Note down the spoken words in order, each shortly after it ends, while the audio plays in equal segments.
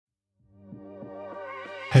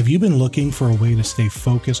Have you been looking for a way to stay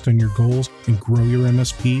focused on your goals and grow your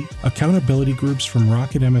MSP? Accountability groups from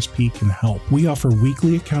Rocket MSP can help. We offer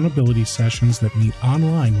weekly accountability sessions that meet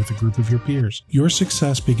online with a group of your peers. Your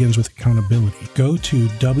success begins with accountability. Go to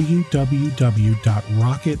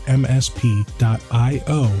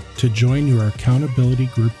www.rocketmsp.io to join your accountability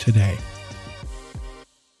group today.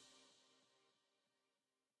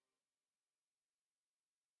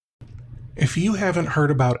 If you haven't heard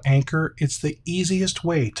about Anchor, it's the easiest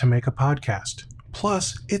way to make a podcast.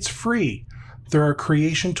 Plus, it's free. There are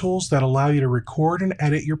creation tools that allow you to record and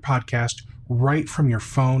edit your podcast right from your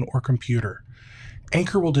phone or computer.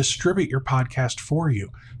 Anchor will distribute your podcast for you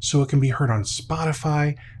so it can be heard on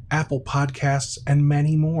Spotify, Apple Podcasts, and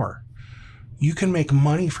many more. You can make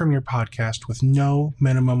money from your podcast with no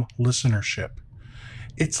minimum listenership.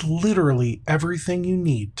 It's literally everything you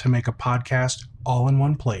need to make a podcast all in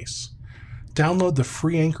one place. Download the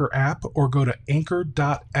free Anchor app or go to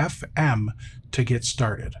anchor.fm to get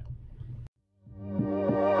started.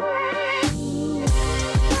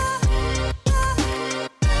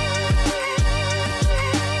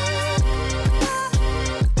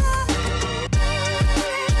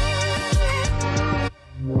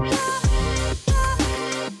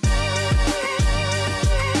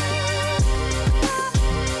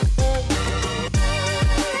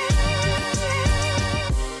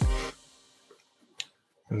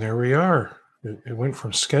 And there we are. It went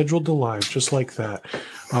from scheduled to live, just like that.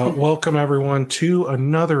 Welcome, everyone, to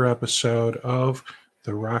another episode of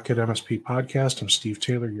the Rocket MSP podcast. I'm Steve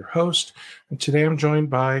Taylor, your host, and today I'm joined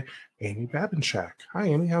by Amy Babinchak. Hi,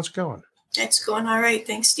 Amy. How's it going? It's going all right.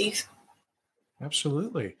 Thanks, Steve.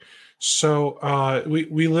 Absolutely. So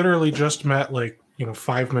we literally just met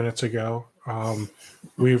 5 minutes ago.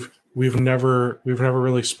 We've never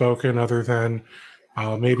really spoken other than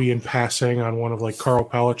maybe in passing on one of Carl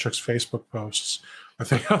Palachuk's Facebook posts. I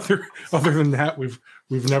think other than that, we've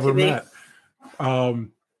never met.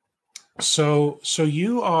 So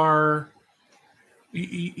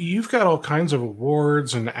you've got all kinds of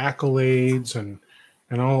awards and accolades and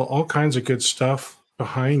all kinds of good stuff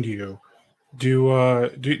behind you. Do you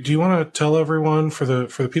want to tell everyone, for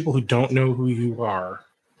the people who don't know who you are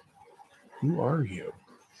you?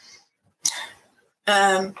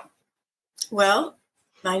 Well,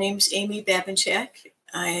 my name's Amy Babinchak.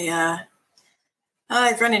 I've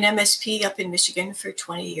run an MSP up in Michigan for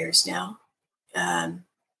 20 years now. I've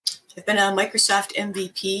been a Microsoft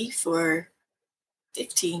MVP for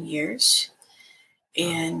 15 years,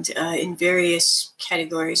 and in various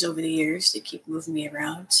categories over the years. They keep moving me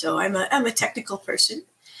around. So I'm a technical person.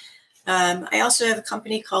 I also have a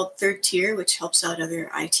company called Third Tier, which helps out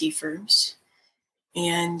other IT firms.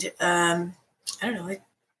 And I don't know.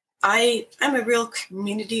 I'm a real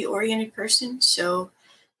community-oriented person, so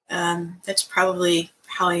that's probably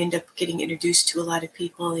how I end up getting introduced to a lot of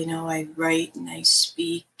people. I write and I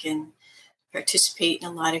speak and participate in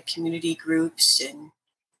a lot of community groups, and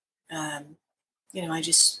I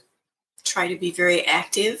just try to be very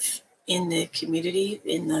active in the community,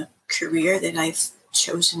 in the career that I've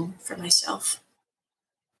chosen for myself.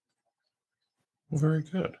 Very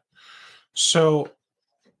good. So,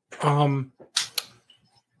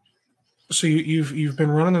 So you've been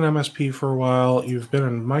running an MSP for a while. You've been a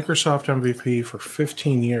Microsoft MVP for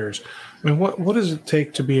 15 years. I mean, what does it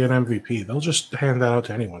take to be an MVP? They'll just hand that out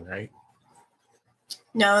to anyone, right?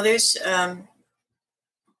 No, there used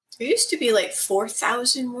to be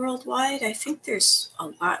 4,000 worldwide. I think there's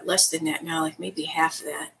a lot less than that now, maybe half of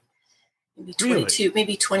that. Maybe 22, really?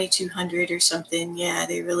 Maybe 2,200 or something. Yeah,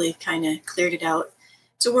 they really kind of cleared it out.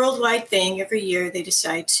 It's a worldwide thing. Every year they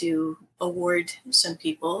decide to award some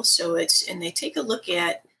people. And they take a look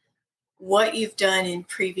at what you've done in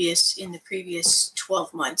the previous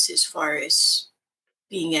 12 months as far as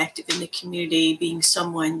being active in the community, being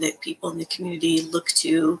someone that people in the community look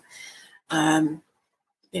to, and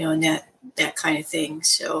that kind of thing.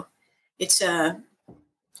 So it's an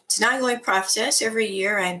ongoing process. Every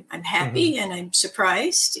year I'm happy and I'm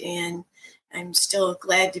surprised, and I'm still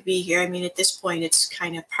glad to be here. I mean, at this point, it's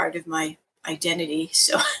kind of part of my identity.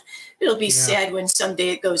 So it'll be sad when someday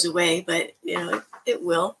it goes away, but it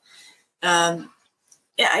will. I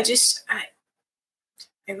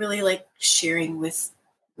really like sharing with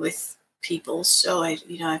people. So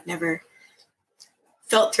I've never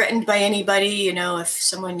felt threatened by anybody. If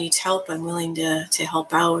someone needs help, I'm willing to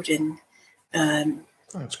help out. And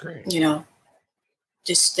that's great.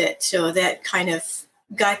 Just that. So that kind of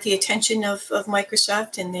got the attention of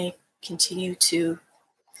Microsoft, and they continue to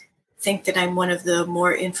think that I'm one of the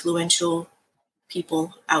more influential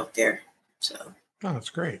people out there. So that's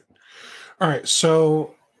great. All right.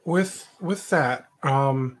 So with that,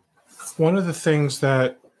 Um, One of the things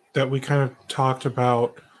that we kind of talked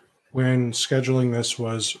about when scheduling this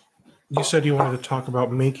was you said you wanted to talk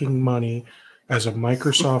about making money as a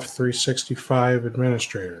Microsoft 365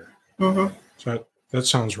 administrator. Mm-hmm. So that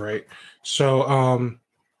sounds right. So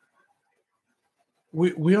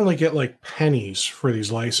we only get like pennies for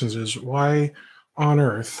these licenses. Why on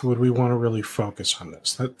earth would we want to really focus on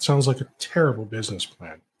this? That sounds like a terrible business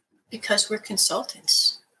plan. Because we're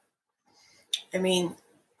consultants. I mean,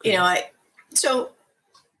 Okay. so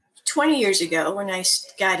 20 years ago when I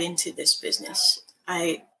got into this business,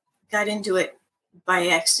 I got into it by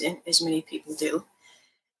accident, as many people do.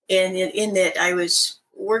 And in that I was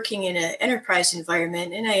working in an enterprise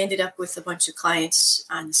environment, and I ended up with a bunch of clients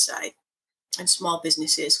on the side and small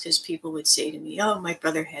businesses, because people would say to me, "Oh, my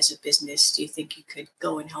brother has a business. Do you think you could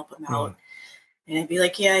go and help him Mm, out?" And I'd be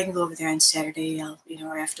like, "Yeah, I can go over there on Saturday,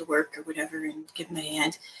 or after work or whatever, and give him a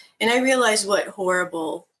hand." And I realized what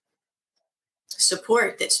horrible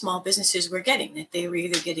support that small businesses were getting, that they were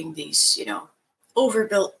either getting these,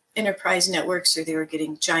 overbuilt enterprise networks, or they were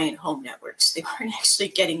getting giant home networks. They weren't actually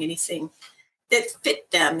getting anything that fit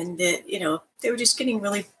them, and that, they were just getting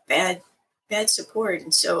really bad support.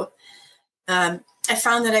 And so I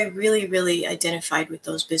found that I really, really identified with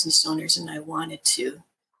those business owners, and I wanted to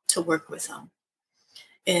work with them.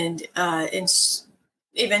 And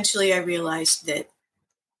eventually I realized that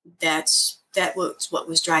was what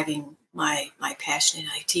was driving my passion in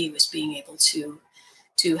IT, was being able to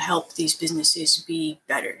help these businesses be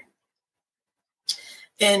better.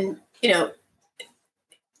 And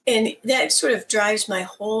and that sort of drives my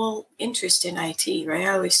whole interest in IT, right?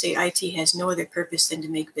 I always say IT has no other purpose than to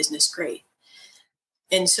make business great.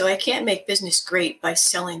 And so I can't make business great by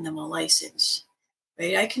selling them a license,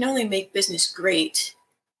 right? I can only make business great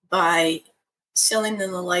by selling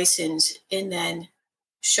them a license and then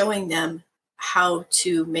showing them how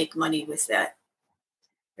to make money with that,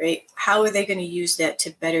 right? How are they going to use that to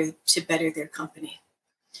better their company?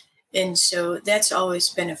 And so that's always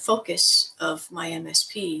been a focus of my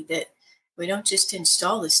MSP, that we don't just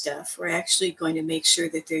install the stuff. We're actually going to make sure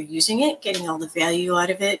that they're using it, getting all the value out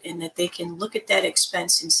of it, and that they can look at that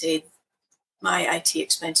expense and say, my IT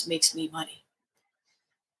expense makes me money.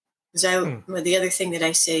 mm, Well, the other thing that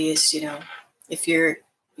I say is, if you're,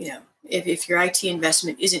 if your IT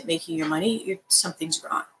investment isn't making your money, something's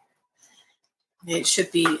wrong. It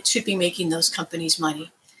should be making those companies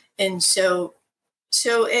money. And so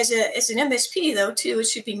as an MSP though too, it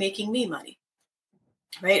should be making me money,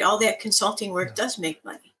 right? All that consulting work yeah. does make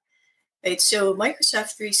money, right? So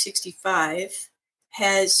Microsoft 365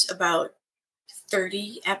 has about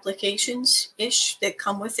 30 applications ish that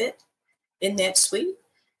come with it in that suite.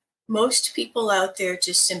 Most people out there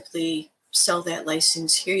just simply sell that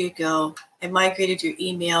license. Here you go. I migrated your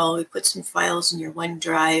email. We put some files in your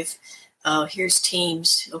OneDrive. Here's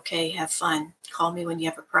Teams. Okay, have fun. Call me when you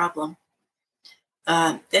have a problem.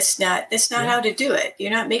 That's not Yeah. how to do it.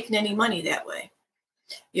 You're not making any money that way.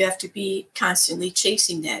 You have to be constantly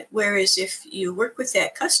chasing that. Whereas if you work with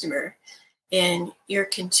that customer and you're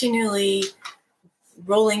continually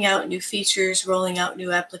rolling out new features, rolling out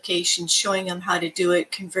new applications, showing them how to do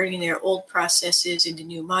it, converting their old processes into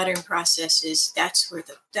new modern processes, that's where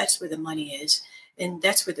the money is, and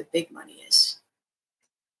that's where the big money is.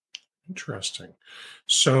 Interesting.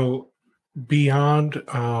 So beyond,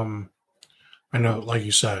 I know, like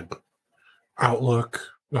you said, Outlook,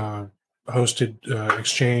 hosted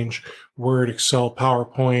Exchange, Word, Excel,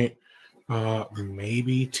 PowerPoint,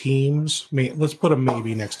 maybe Teams. Let's put a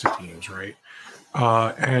maybe next to Teams, right?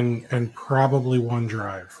 And probably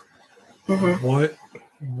OneDrive. Mm-hmm. What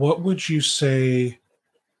what would you say?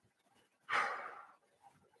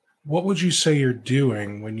 What would you say you're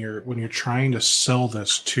doing when you're trying to sell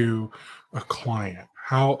this to a client?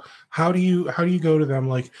 How do you go to them,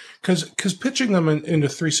 like, because pitching them into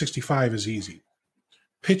 365 is easy.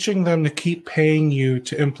 Pitching them to keep paying you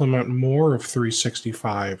to implement more of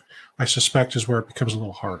 365, I suspect, is where it becomes a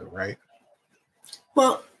little harder, right?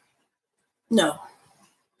 Well, no,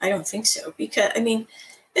 I don't think so, because I mean,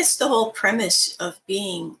 it's the whole premise of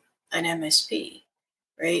being an MSP,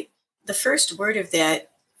 right? The first word of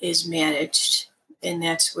that is managed, and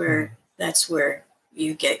Mm, that's where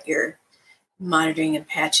you get your monitoring and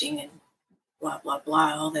patching and blah blah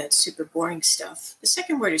blah, all that super boring stuff. The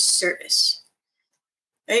second word is service,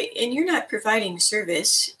 right? And you're not providing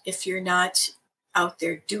service if you're not out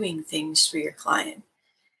there doing things for your client.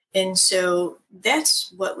 And so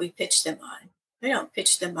that's what we pitch them on. We don't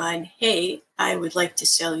pitch them on, hey, I would like to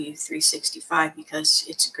sell you 365 because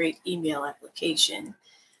it's a great email application.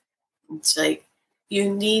 It's like,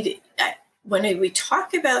 you need, when we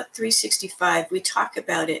talk about 365, we talk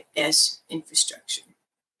about it as infrastructure,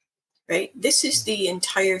 right? This is the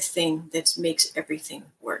entire thing that makes everything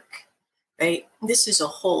work, right? This is a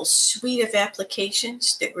whole suite of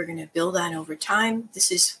applications that we're going to build on over time.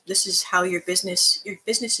 This is how your business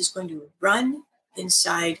is going to run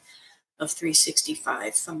inside of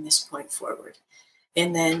 365 from this point forward.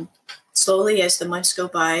 And then slowly, as the months go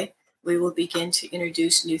by, we will begin to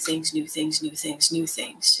introduce new things.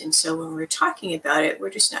 And so when we're talking about it, we're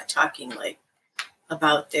just not talking like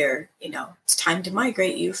about it's time to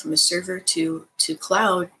migrate you from a server to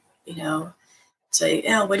cloud, say,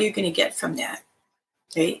 what are you going to get from that?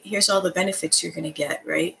 Right? Here's all the benefits you're going to get,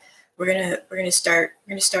 right? We're going to start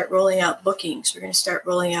rolling out bookings. We're going to start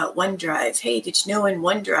rolling out OneDrive. Hey, did you know in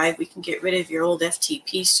OneDrive we can get rid of your old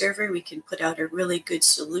FTP server? We can put out a really good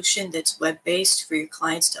solution that's web-based for your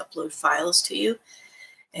clients to upload files to you.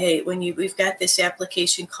 Hey, we've got this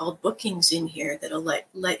application called Bookings in here that'll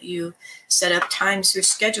let you set up times for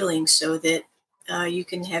scheduling so that you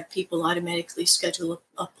can have people automatically schedule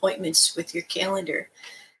appointments with your calendar.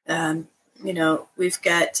 We've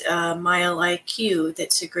got Mile IQ.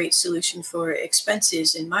 That's a great solution for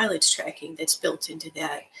expenses and mileage tracking that's built into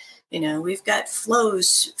that. We've got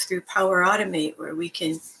flows through Power Automate where we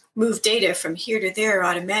can move data from here to there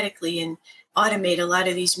automatically and automate a lot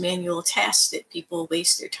of these manual tasks that people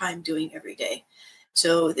waste their time doing every day.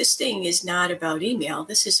 So this thing is not about email.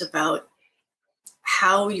 This is about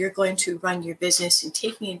how you're going to run your business and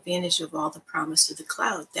taking advantage of all the promise of the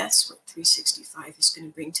cloud. That's what 365 is going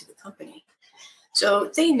to bring to the company.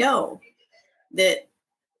 So they know that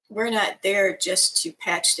we're not there just to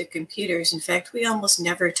patch their computers. In fact, we almost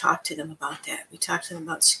never talk to them about that. We talk to them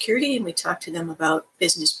about security and we talk to them about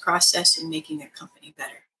business process and making their company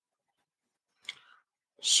better.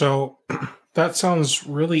 So that sounds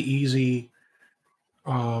really easy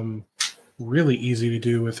to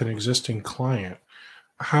do with an existing client.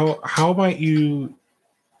 How might you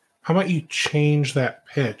change that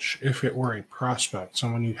pitch if it were a prospect,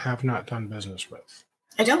 someone you have not done business with?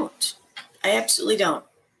 I absolutely don't.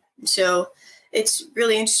 So it's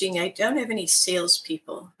really interesting. I don't have any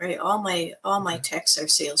salespeople, right? All my techs are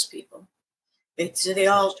salespeople. So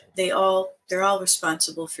they're all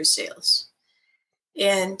responsible for sales.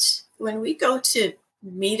 And when we go to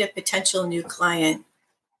meet a potential new client,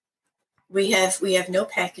 we have no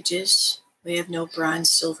packages. We have no bronze,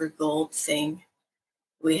 silver, gold thing.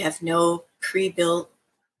 We have no pre-built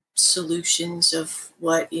solutions of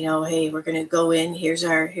what, hey, we're going to go in. Here's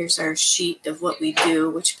our sheet of what we do.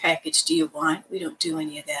 Which package do you want? We don't do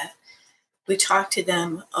any of that. We talk to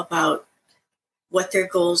them about what their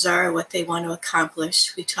goals are, what they want to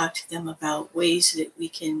accomplish. We talk to them about ways that we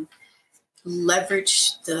can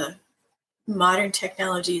leverage the modern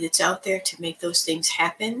technology that's out there to make those things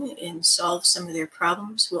happen and solve some of their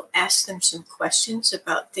problems. We'll ask them some questions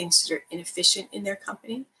about things that are inefficient in their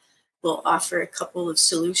company. We'll offer a couple of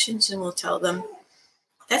solutions and we'll tell them,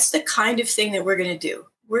 that's the kind of thing that we're going to do.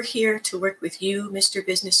 We're here to work with you, Mr.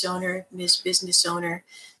 Business Owner, Ms. Business Owner,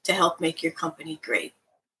 to help make your company great.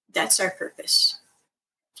 That's our purpose.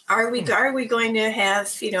 Are we going to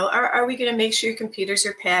have, are we going to make sure your computers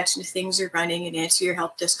are patched and things are running and answer your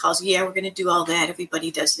help desk calls? Yeah, we're going to do all that.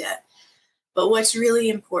 Everybody does that. But what's really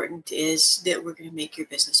important is that we're going to make your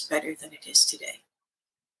business better than it is today.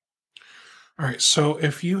 All right. So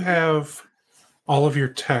if you have all of your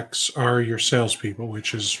techs are your salespeople,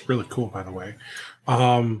 which is really cool, by the way.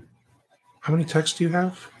 How many techs do you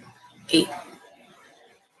have? 8.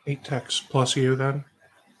 8 techs plus you then?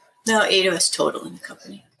 No, 8 of us total in the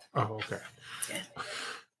company. Oh, okay. Yeah.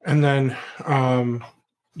 And then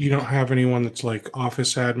you don't have anyone that's like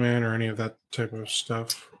office admin or any of that type of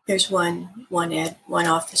stuff? There's one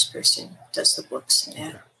office person does the books and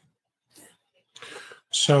that. Okay.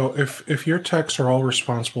 So if your techs are all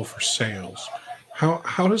responsible for sales,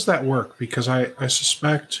 how does that work? Because I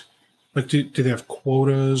suspect, like, do they have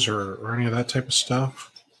quotas or any of that type of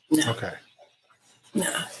stuff? No. Okay.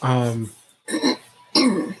 No.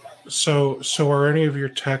 So are any of your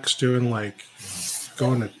techs doing like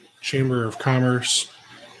going to Chamber of Commerce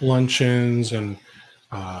luncheons and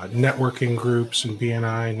networking groups and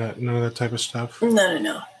BNI, none of that type of stuff?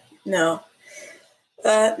 No. No,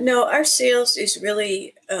 our sales is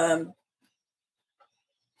really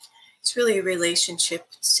it's really a relationship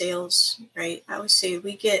sales, right? I would say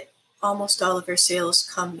we get almost all of our sales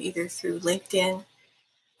come either through LinkedIn.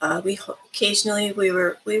 We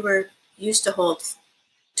were used to hold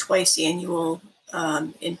twice annual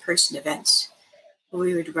in-person events.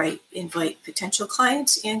 We would invite potential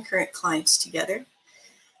clients and current clients together,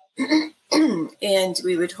 and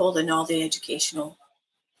we would hold an all-day educational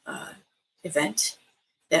event.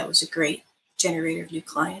 That was a great generator of new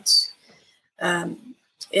clients. And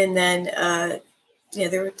then,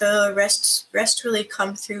 the rest really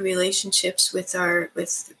come through relationships with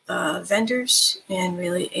vendors and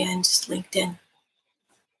LinkedIn.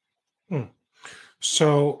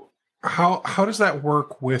 So how does that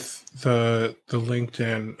work with the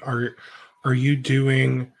LinkedIn? Are you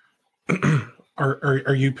doing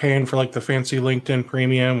are you paying for like the fancy LinkedIn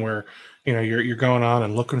premium where you're going on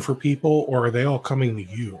and looking for people, or are they all coming to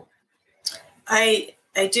you? I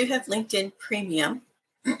do have LinkedIn Premium.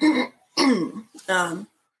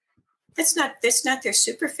 That's not their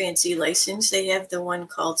super fancy license. They have the one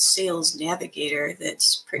called Sales Navigator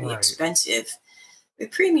that's pretty expensive. The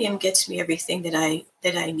Premium gets me everything that I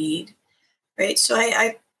need, right? So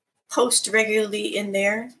I post regularly in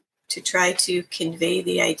there to try to convey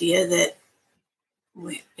the idea that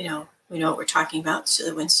we know what we're talking about, so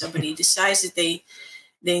that when somebody decides that they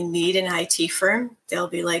need an IT firm, they'll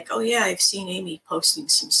be like, oh yeah, I've seen Amy posting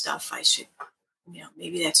some stuff. I should,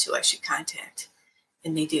 maybe that's who I should contact.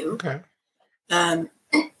 And they do. Okay. And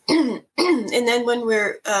then when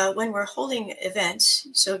we're holding events,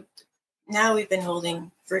 so now we've been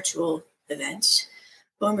holding virtual events.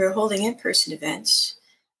 When we're holding in-person events,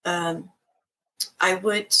 I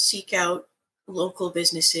would seek out local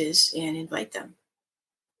businesses and invite them.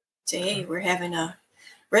 Say, hey, we're having an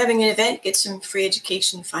event, get some free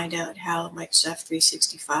education, find out how Microsoft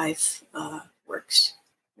 365 works,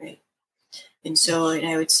 right? And so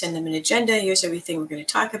I would send them an agenda. Here's everything we're going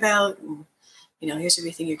to talk about. And, here's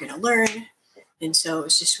everything you're going to learn. And so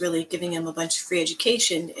it's just really giving them a bunch of free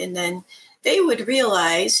education. And then they would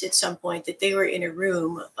realize at some point that they were in a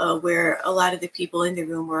room where a lot of the people in the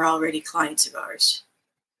room were already clients of ours,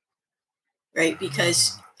 right?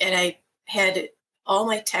 And I had all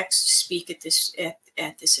my techs speak at this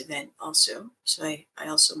event also. So I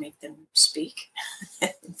also make them speak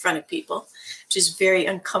in front of people, which is very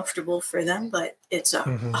uncomfortable for them, but it's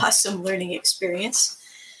an awesome learning experience.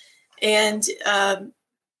 And,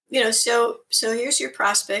 so here's your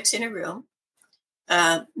prospects in a room,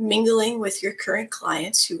 mingling with your current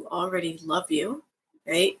clients who already love you,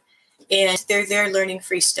 right? And they're there learning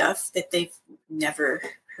free stuff that they've never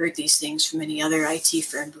heard these things from any other IT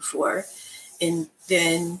firm before. And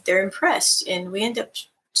then they're impressed, and we end up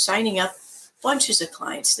signing up bunches of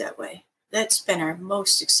clients that way. That's been our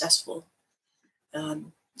most successful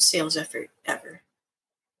sales effort ever.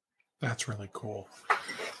 That's really cool.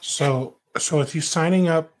 So if you're signing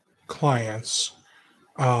up clients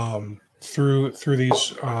through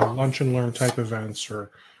these lunch and learn type events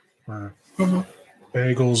or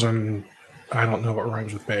bagels, and I don't know what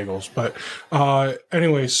rhymes with bagels, but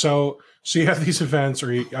anyway, so you have these events,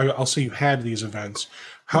 or I'll say you had these events.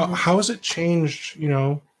 How has it changed?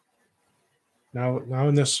 Now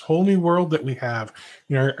in this whole new world that we have,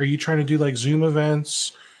 are you trying to do like Zoom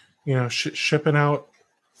events? Shipping out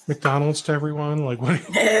McDonald's to everyone? Like,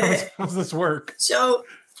 how's this work? So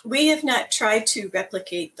we have not tried to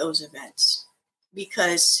replicate those events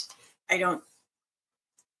because I don't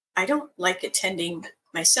like attending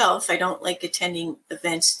myself. I don't like attending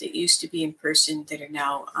events that used to be in person that are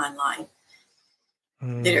now online.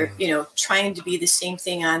 That are, trying to be the same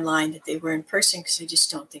thing online that they were in person, because I just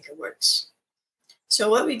don't think it works. So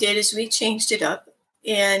what we did is we changed it up,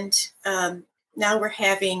 and now we're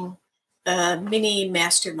having mini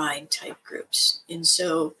mastermind type groups. And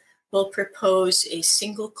so we'll propose a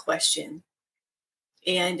single question,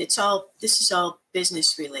 and this is all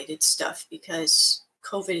business related stuff, because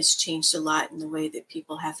COVID has changed a lot in the way that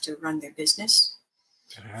people have to run their business.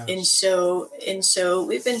 And so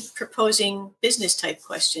we've been proposing business type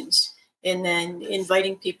questions and then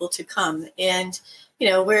inviting people to come. And,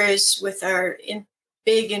 whereas with our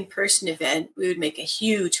big in-person event, we would make a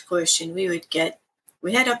huge push, and we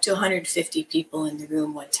had up to 150 people in the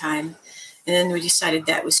room one time. And then we decided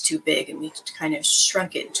that was too big, and we kind of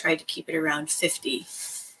shrunk it and tried to keep it around 50.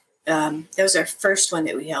 That was our first one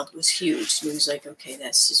that we held. It was huge. And it was like, okay,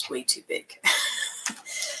 that's just way too big.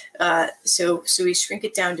 So we shrink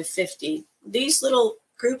it down to 50. These little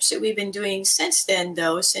groups that we've been doing since then,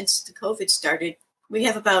 though, since the COVID started, we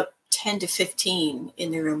have about 10 to 15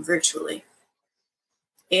 in the room virtually.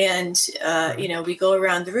 And, we go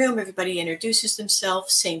around the room, everybody introduces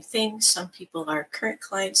themselves, same thing. Some people are current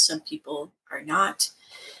clients, some people are not.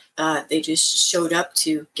 They just showed up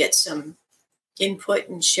to get some input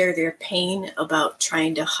and share their pain about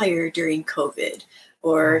trying to hire during COVID,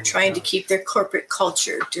 or trying to keep their corporate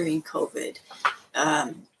culture during COVID.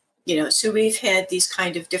 So we've had these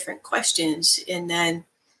kind of different questions, and then,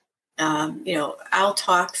 I'll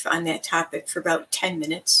talk on that topic for about 10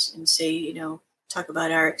 minutes and say, talk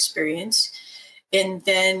about our experience. And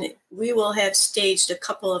then we will have staged a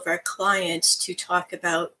couple of our clients to talk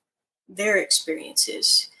about their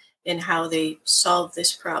experiences and how they solve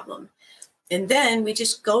this problem. And then we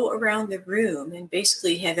just go around the room and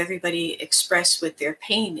basically have everybody express what their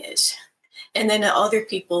pain is. And then other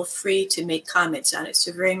people free to make comments on it.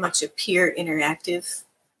 So very much a peer interactive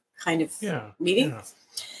kind of meeting. Yeah.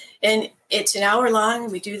 And it's an hour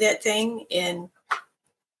long. We do that thing. And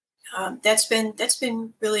that's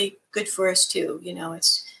been really good for us too. You know,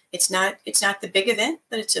 it's not the big event,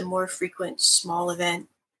 but it's a more frequent small event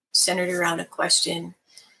centered around a question,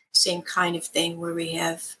 same kind of thing where we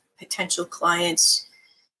have potential clients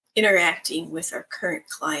interacting with our current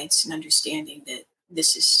clients and understanding that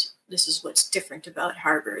this is what's different about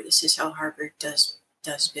Harbor. This is how Harbor does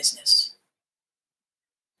business.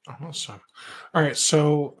 Awesome. All right,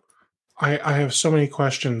 so I have so many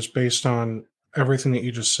questions based on everything that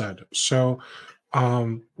you just said. So,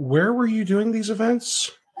 where were you doing these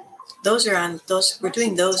events? We're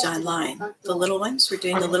doing those online. The little ones, we're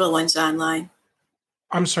doing the little ones online.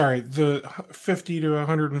 I'm sorry, the 50 to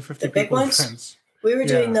 150 the big people ones? events. We were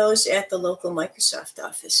doing those at the local Microsoft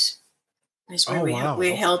office. Is where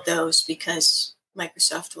we held those because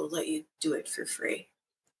Microsoft will let you do it for free,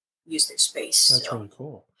 use their space. That's really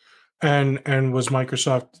cool. And was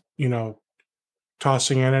Microsoft,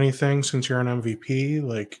 tossing in anything since you're an MVP,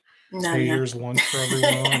 like here's lunch for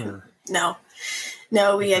everyone? Or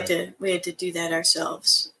no, we had to do that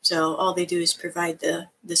ourselves. So all they do is provide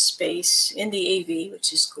the space in the AV,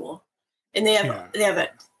 which is cool, and they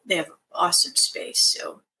have awesome space.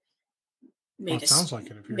 So it sounds like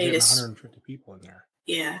it if you're getting 150 people in there.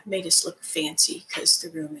 Yeah, made us look fancy because the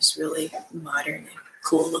room is really modern and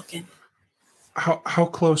cool looking. How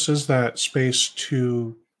close is that space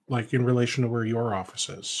to, like, in relation to where your office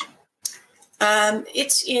is?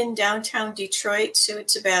 It's in downtown Detroit, so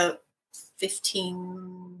it's about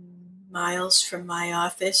 15 miles from my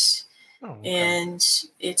office. Oh, okay. And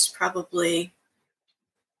it's probably,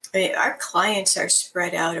 our clients are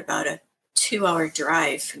spread out about a 2-hour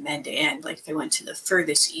drive from end to end. Like if they went to the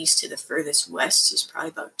furthest east to the furthest west is probably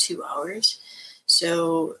about 2 hours.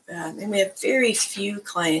 So, and we have very few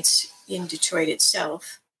clients in Detroit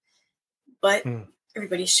itself, but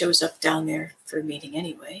everybody shows up down there for a meeting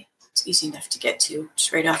anyway. It's easy enough to get to.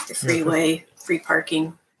 It's right off the freeway, free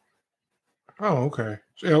parking. Oh, okay.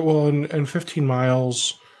 Yeah, well, and 15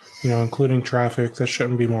 miles, including traffic, that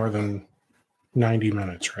shouldn't be more than 90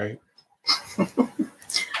 minutes, right?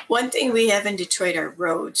 One thing we have in Detroit are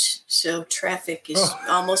roads, so traffic is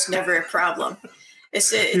almost never a problem.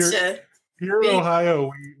 Here in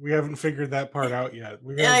Ohio, we haven't figured that part out yet.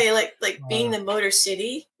 Like being the Motor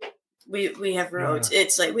City, we have roads. Yeah.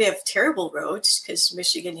 It's like we have terrible roads because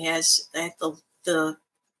Michigan has the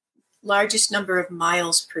largest number of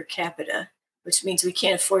miles per capita, which means we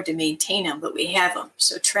can't afford to maintain them, but we have them.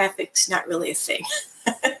 So traffic's not really a thing.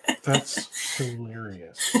 That's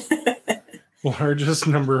hilarious. Largest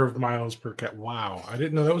number of miles per cap. Wow. I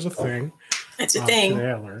didn't know that was a thing. It's a thing.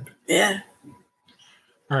 Today I learned. Yeah.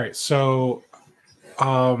 All right. So,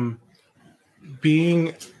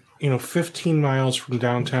 being, 15 miles from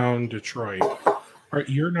downtown Detroit,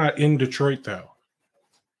 you're not in Detroit though.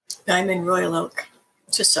 I'm in Royal Oak.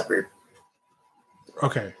 It's a suburb.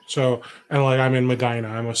 Okay. So, and like I'm in Medina.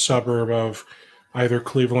 I'm a suburb of either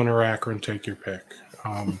Cleveland or Akron, take your pick.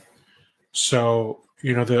 So,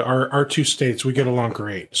 our two states, we get along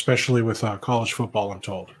great, especially with college football, I'm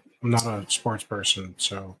told. I'm not a sports person,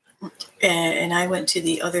 so. And I went to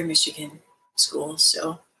the other Michigan school,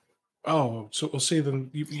 so. Oh, so we'll see. Then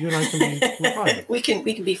you and I can be fine. we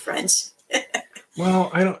can be friends. Well,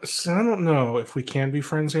 I don't know if we can be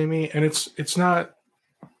friends, Amy. And it's not.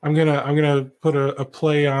 I'm gonna put a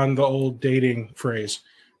play on the old dating phrase,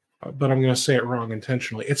 but I'm gonna say it wrong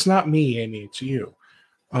intentionally. It's not me, Amy. It's you.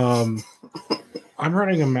 I'm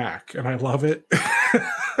running a Mac, and I love it.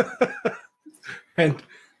 And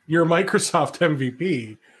you're a Microsoft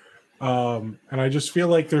MVP, and I just feel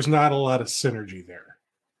like there's not a lot of synergy there.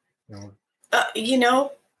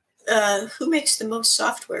 Who makes the most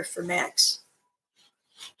software for Macs?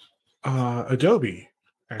 Adobe,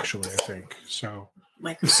 actually, I think. So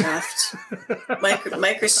Microsoft.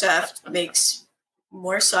 Microsoft makes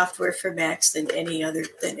more software for Macs than any other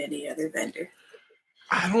vendor.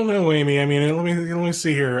 I don't know, Amy. I mean, let me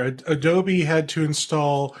see here. Adobe had to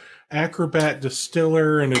install Acrobat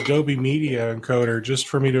Distiller and Adobe Media Encoder just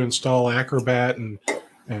for me to install Acrobat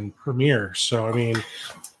and Premiere. So, I mean,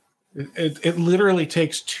 it literally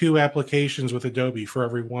takes 2 applications with Adobe for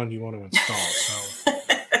every one you want to install. So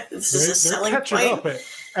this is a selling catching point. Up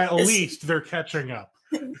at least they're catching up.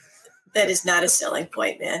 That is not a selling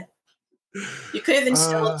point, man. You could have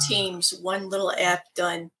installed Teams, one little app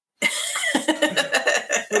done.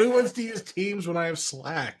 But who wants to use Teams when I have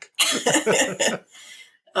Slack?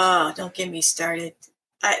 Oh, don't get me started.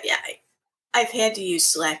 I've had to use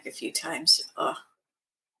Slack a few times. Oh,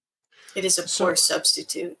 it is a poor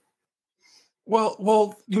substitute.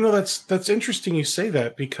 Well, that's interesting you say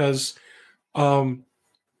that, because I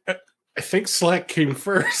think Slack came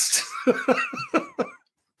first.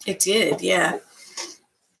 It did, yeah.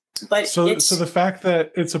 But so the fact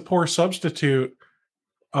that it's a poor substitute,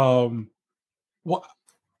 what,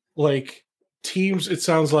 like, Teams, it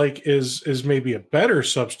sounds like is maybe a better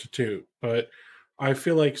substitute, but I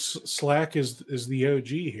feel like Slack is the OG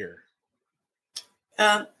here.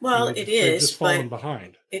 Well, it is. They've just fallen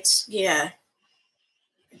behind. It's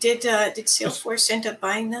Did Salesforce end up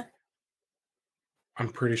buying them? I'm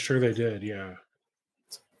pretty sure they did. Yeah.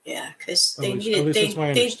 Yeah, because they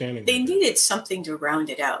needed something to round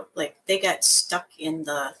it out. Like, they got stuck in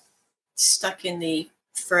the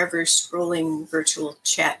forever scrolling virtual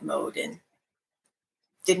chat mode and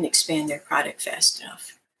didn't expand their product fast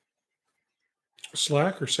enough.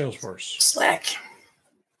 Slack or Salesforce? Slack.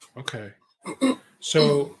 Okay.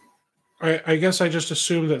 So I guess I just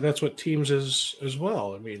assumed that that's what Teams is as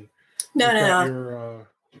well. I mean, no.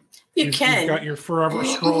 You've got your forever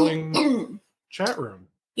scrolling chat room.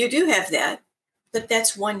 You do have that, but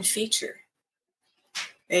that's one feature,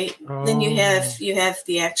 right? Then you have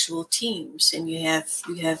the actual Teams, and you have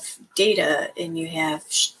data, and you have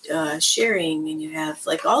sharing, and you have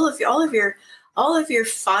like all of your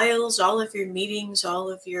files, all of your meetings, all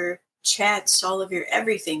of your chats, all of your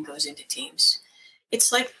everything goes into Teams.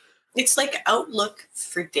 It's like Outlook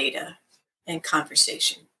for data and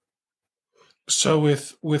conversation. So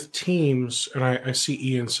with Teams, and I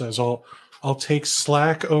see Ian says, I'll take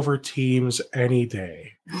Slack over Teams any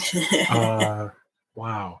day.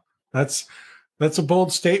 Wow, that's a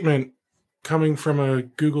bold statement coming from a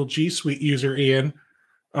Google G Suite user, Ian.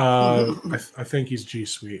 I think he's G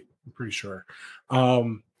Suite. I'm pretty sure.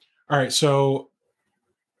 All right, so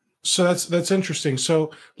that's interesting.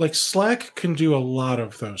 So, like, Slack can do a lot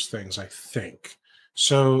of those things, I think.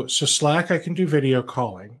 So Slack, I can do video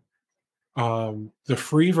calling. The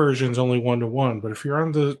free version is only 1-to-1, but if you're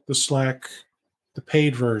on the Slack, the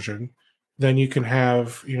paid version, then you can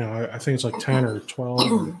have, I think it's like 10 or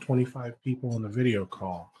 12 or 25 people in the video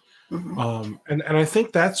call. And I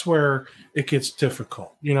think that's where it gets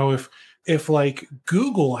difficult. If like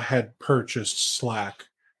Google had purchased Slack,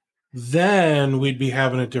 then we'd be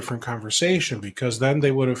having a different conversation, because then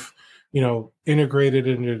they would have, integrated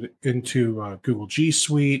into Google G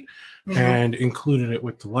Suite and included it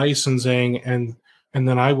with the licensing, and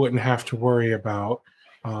then I wouldn't have to worry about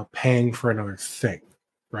paying for another thing,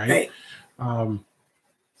 right? That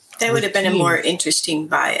would have been a more interesting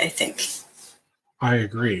buy, I think. I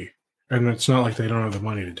agree, and it's not like they don't have the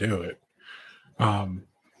money to do it.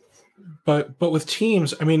 But with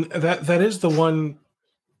Teams, I mean, that is the one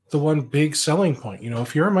big selling point.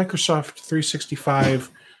 If you're a Microsoft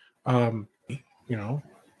 365,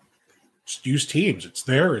 just use Teams. It's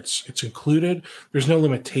there. It's included. There's no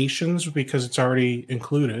limitations because it's already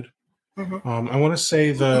included. I want to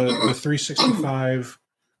say the 365,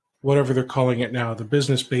 whatever they're calling it now, the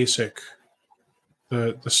Business Basic,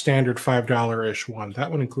 the standard $5-ish one,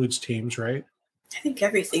 that one includes Teams, right? I think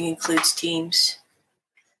everything includes Teams.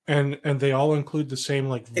 And they all include the same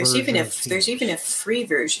there's even a free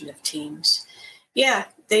version of Teams. Yeah,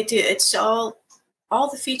 they do. It's all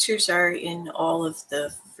the features are in all of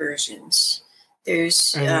the versions.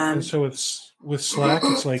 There's and so it's with Slack,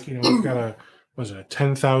 it's like, we've got a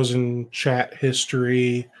 10,000 chat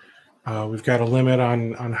history. We've got a limit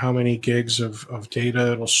on how many gigs of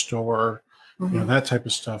data it'll store, that type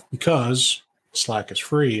of stuff, because Slack is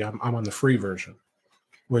free. I'm on the free version,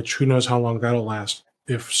 which who knows how long that'll last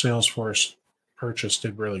if Salesforce purchase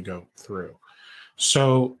did really go through.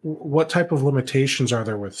 So what type of limitations are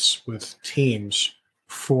there with Teams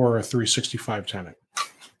for a 365 tenant?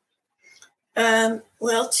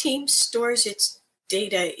 Well, Teams stores its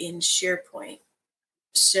data in SharePoint.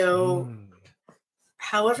 So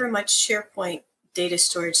however much SharePoint data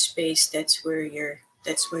storage space, that's where your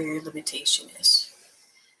limitation is.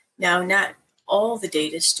 Now, not all the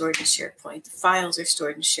data is stored in SharePoint. The files are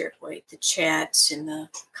stored in SharePoint. The chats and the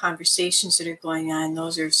conversations that are going on,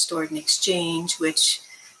 those are stored in Exchange, which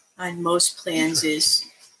on most plans is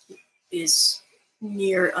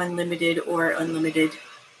near unlimited or unlimited.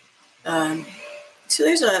 So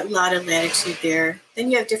there's a lot of latitude there. Then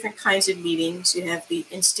you have different kinds of meetings. You have the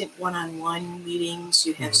instant one-on-one meetings.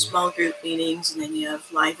 You have small group meetings, and then you have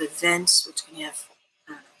live events, which can have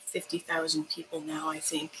 50,000 people now, I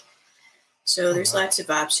think. So there's wow. lots of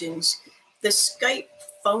options. The Skype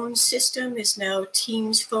phone system is now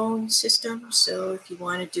Teams phone system. So if you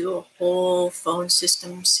want to do a whole phone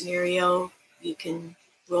system scenario, you can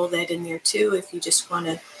roll that in there too. If you just want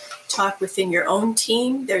to talk within your own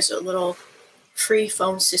team, there's a little free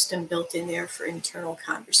phone system built in there for internal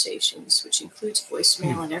conversations, which includes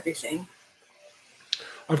voicemail and everything.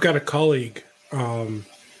 I've got a colleague,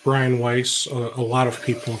 Brian Weiss. A lot of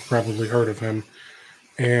people have probably heard of him,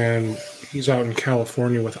 and he's out in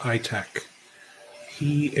California with iTech.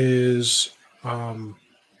 He is,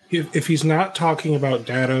 if he's not talking about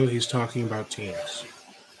Datto, he's talking about Teams.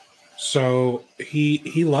 So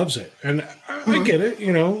he loves it, and I get it.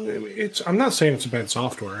 You know, I'm not saying it's a bad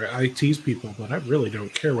software. I tease people, but I really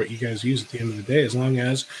don't care what you guys use at the end of the day, as long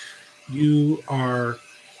as you are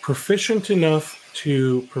proficient enough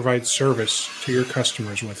to provide service to your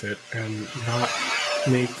customers with it, and not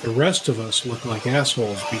make the rest of us look like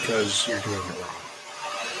assholes because you're doing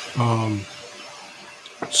it wrong.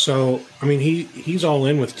 So I mean, he's all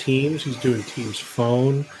in with Teams. He's doing Teams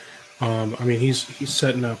Phone. I mean, he's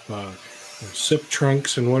setting up SIP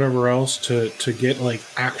trunks and whatever else to get like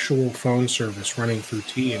actual phone service running through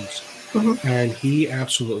Teams, and he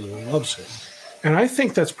absolutely loves it. And I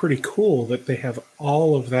think that's pretty cool that they have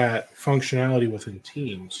all of that functionality within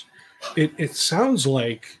Teams. It sounds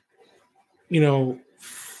like, you know,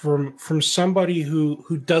 from somebody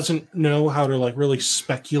who doesn't know how to like really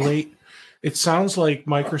speculate, it sounds like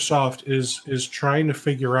Microsoft is trying to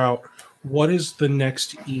figure out what is the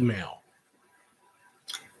next email.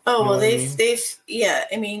 Oh, well, they've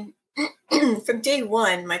I mean, from day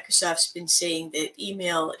one, Microsoft's been saying that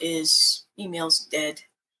email's dead,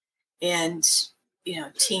 and you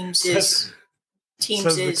know, Teams is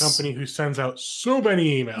the company who sends out so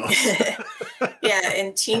many emails. Yeah,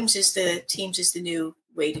 and Teams is the new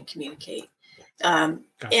way to communicate. Gotcha.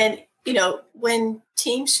 And you know, when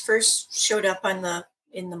Teams first showed up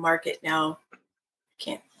in the market, now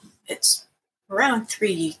it's around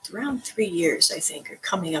 3 years, I think, or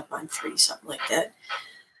coming up on 3, something like that.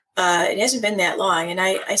 It hasn't been that long, and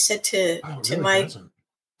I said to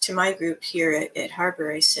my group here at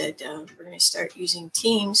Harbor, I said, we're going to start using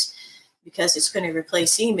Teams because it's going to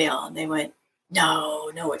replace email. And they went, no,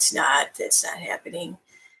 it's not. That's not happening.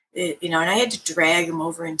 You know, and I had to drag them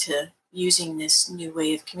over into using this new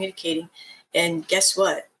way of communicating. And guess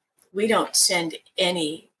what? We don't send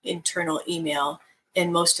any internal email,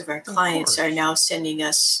 and most of our clients are now sending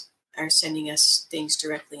us things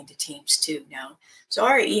directly into Teams too now. So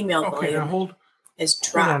our email volume has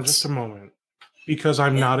dropped. Hold on just a moment. Because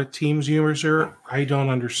I'm not a Teams user, I don't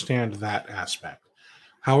understand that aspect.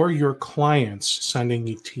 How are your clients sending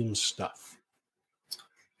you Teams stuff?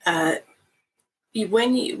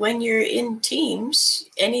 When you're in Teams,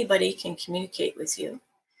 anybody can communicate with you.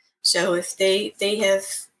 So if they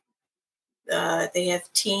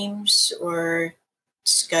have Teams or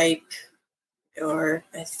Skype or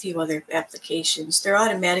a few other applications, they're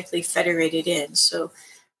automatically federated in. So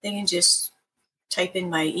they can just type in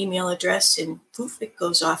my email address and poof, it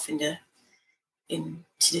goes off into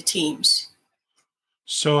the Teams.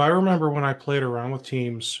 So I remember when I played around with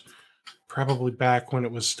Teams, probably back when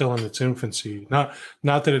it was still in its infancy. Not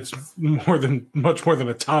that it's much more than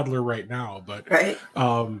a toddler right now, but right.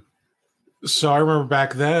 So I remember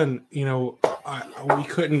back then, you know, we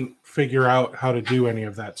couldn't figure out how to do any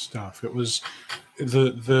of that stuff. It was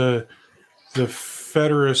the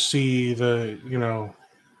Federacy, you know,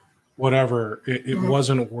 whatever. It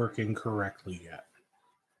wasn't working correctly yet.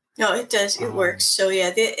 No, it does. It works. So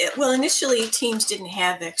yeah, well, initially Teams didn't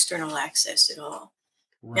have external access at all.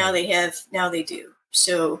 Right. Now they do.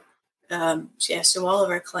 So so all of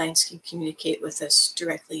our clients can communicate with us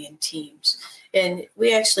directly in Teams. And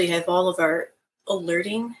we actually have all of our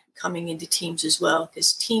alerting coming into Teams as well,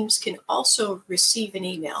 because Teams can also receive an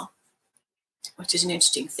email, which is an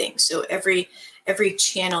interesting thing. So every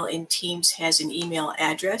channel in Teams has an email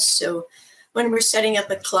address. So when we're setting up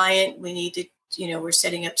a client, we need to, we're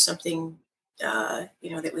setting up something, that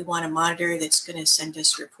we want to monitor that's going to send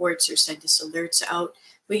us reports or send us alerts out.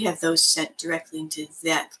 We have those sent directly into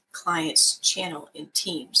that client's channel in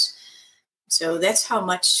Teams. So that's how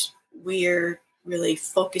much we're really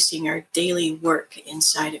focusing our daily work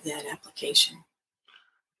inside of that application.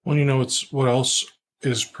 Well, what else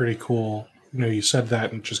is pretty cool. You said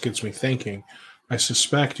that and it just gets me thinking. I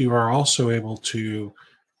suspect you are also able to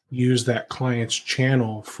use that client's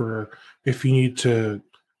channel for if you need to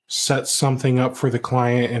set something up for the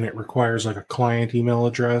client and it requires like a client email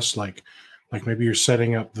address, like maybe you're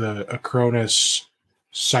setting up the Acronis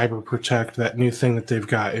Cyber Protect, that new thing that they've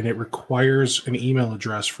got, and it requires an email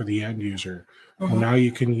address for the end user. Well, now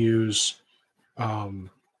you can use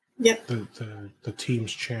Yep. the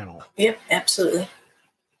Teams channel. Yep, absolutely.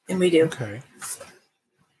 And we do. Okay.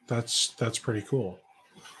 That's pretty cool.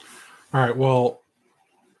 All right. Well,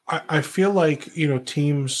 I feel like,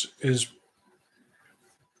 Teams is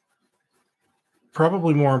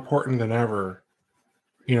probably more important than ever,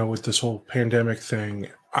 with this whole pandemic thing.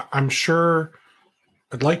 I'm sure,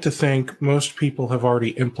 I'd like to think most people have already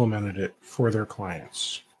implemented it for their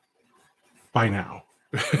clients by now,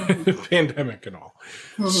 pandemic and all.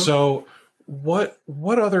 So what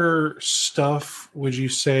other stuff would you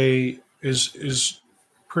say is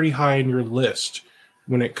pretty high in your list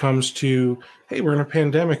when it comes to, hey, we're in a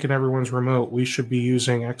pandemic and everyone's remote, we should be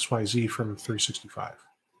using XYZ from 365?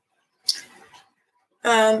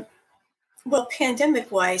 Well,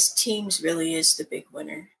 pandemic wise, Teams really is the big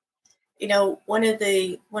winner. One of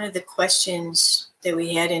the questions that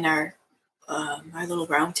we had in our little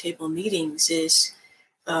roundtable meetings is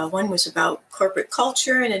one was about corporate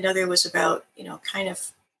culture, and another was about kind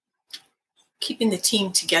of keeping the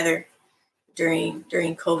team together during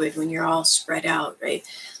COVID when you're all spread out, right?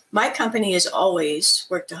 My company has always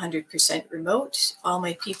worked 100% remote. All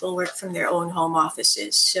my people work from their own home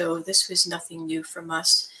offices, so this was nothing new from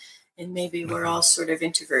us. And maybe we're all sort of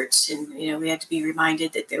introverts, and we had to be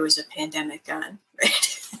reminded that there was a pandemic on,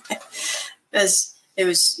 right? Because it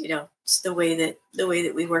was, it's the way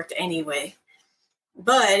that we worked anyway.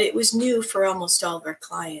 But it was new for almost all of our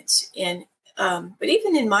clients, and but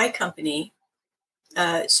even in my company,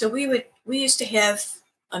 so we used to have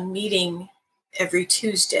a meeting every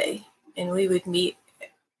Tuesday, and we would meet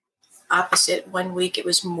opposite. One week it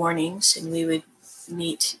was mornings, and we would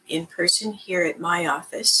meet in person here at my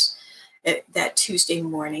office that Tuesday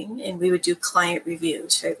morning, and we would do client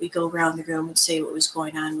reviews, right? We go around the room and say what was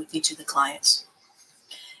going on with each of the clients.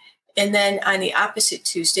 And then on the opposite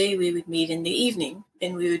Tuesday, we would meet in the evening,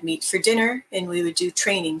 and we would meet for dinner, and we would do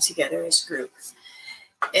training together as a group.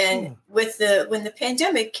 And when the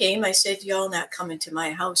pandemic came, I said, y'all not coming to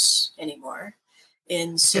my house anymore.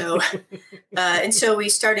 And so we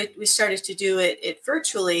started to do it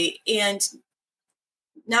virtually, and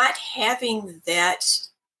not having that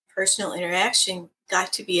personal interaction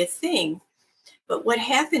got to be a thing. But what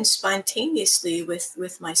happened spontaneously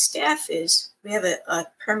with my staff is we have a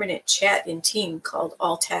permanent chat in Team called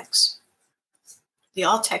All Text. The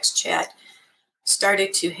All Text chat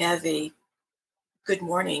started to have a good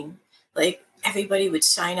morning. Like everybody would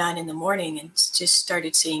sign on in the morning and just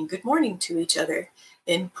started saying good morning to each other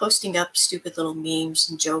and posting up stupid little memes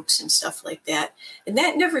and jokes and stuff like that. And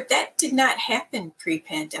that did not happen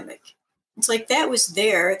pre-pandemic. It's like that was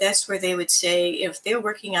there. That's where they would say, if they're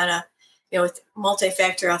working on with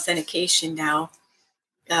multi-factor authentication now,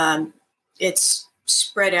 it's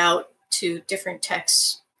spread out to different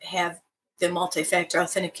techs have the multi-factor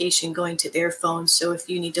authentication going to their phone. So if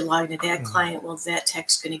you need to log into that client, well, that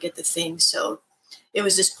tech's going to get the thing. So it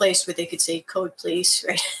was this place where they could say code, please,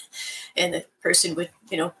 right? And the person would,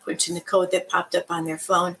 punch in the code that popped up on their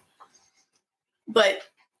phone. But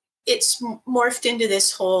it's morphed into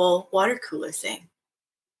this whole water cooler thing,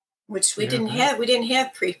 which we didn't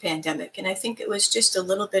have pre-pandemic. And I think it was just a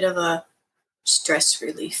little bit of a stress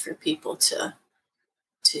relief for people to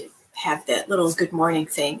have that little good morning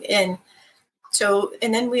thing. And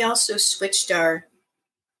then we also switched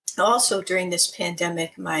also during this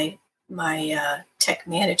pandemic, my tech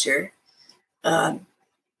manager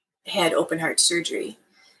had open heart surgery.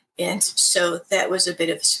 And so that was a bit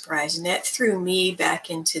of a surprise, and that threw me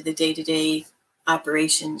back into the day-to-day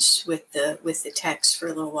operations with the techs for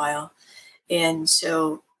a little while. And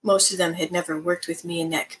so most of them had never worked with me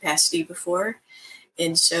in that capacity before.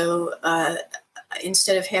 And so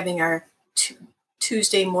instead of having our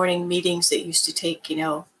Tuesday morning meetings that used to take,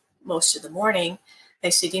 most of the morning, I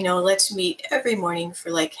said, let's meet every morning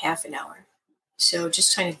for like half an hour. So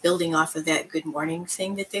just kind of building off of that good morning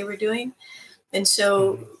thing that they were doing. And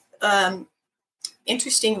so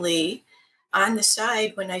interestingly, on the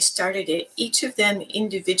side, when I started it, each of them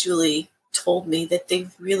individually told me that they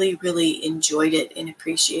really, really enjoyed it and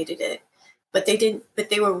appreciated it. But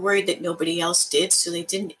they were worried that nobody else did. So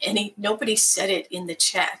nobody said it in the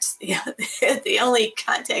chat. They only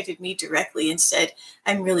contacted me directly and said,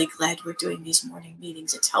 I'm really glad we're doing these morning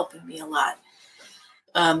meetings. It's helping me a lot.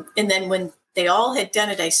 And then when they all had done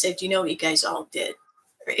it, I said, what you guys all did,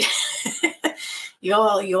 right? You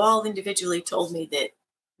all individually told me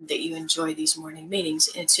that you enjoy these morning meetings.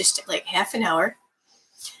 And it's just like half an hour.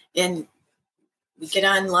 And we get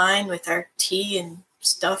online with our tea and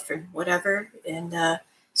stuff or whatever, and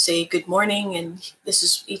say good morning, and this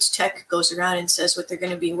is each tech goes around and says what they're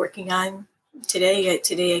going to be working on today.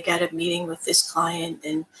 Today I got a meeting with this client,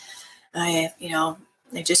 and I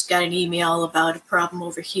just got an email about a problem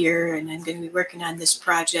over here, and I'm going to be working on this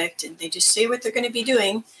project, and they just say what they're going to be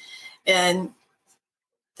doing, and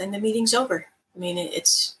then the meeting's over. I mean,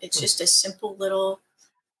 it's just a simple little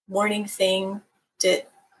morning thing that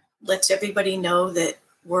lets everybody know that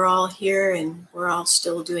we're all here and we're all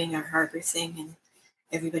still doing our harbor thing, and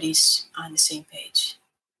everybody's on the same page.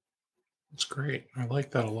 That's great. I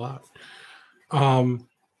like that a lot.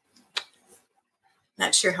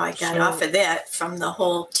 Not sure how I got off of that from the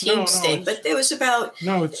whole Teams thing, but it was about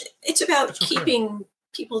it's about keeping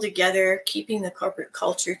people together, keeping the corporate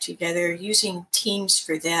culture together, using Teams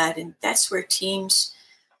for that, and that's where Teams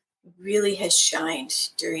really has shined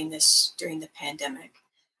during the pandemic.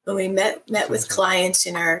 When we met with clients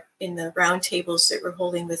in the roundtables that we're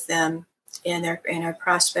holding with them and our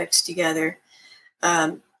prospects together,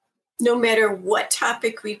 no matter what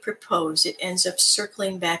topic we propose, it ends up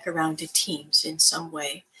circling back around to Teams in some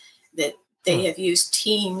way. That they have used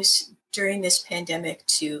Teams during this pandemic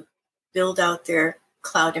to build out their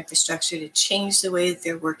cloud infrastructure, to change the way that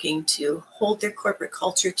they're working, to hold their corporate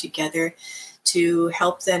culture together, to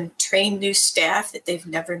help them train new staff that they've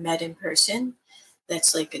never met in person.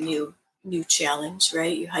 That's like a new challenge,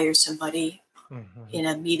 right? You hire somebody in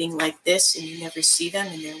a meeting like this and you never see them,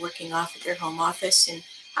 and they're working off at their home office, and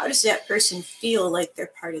how does that person feel like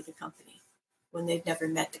they're part of the company when they've never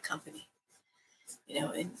met the company?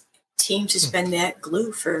 And Teams has been that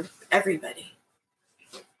glue for everybody.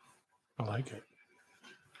 I like it.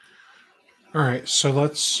 All right, so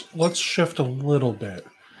let's shift a little bit.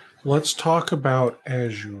 Let's talk about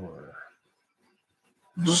Azure.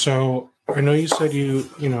 So I know you said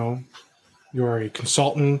you're a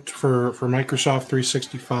consultant for Microsoft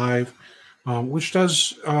 365, which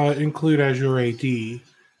does include Azure AD.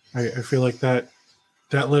 I feel like that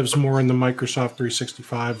lives more in the Microsoft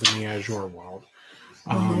 365 than the Azure world.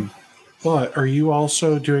 But are you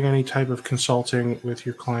also doing any type of consulting with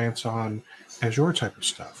your clients on Azure type of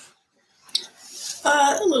stuff?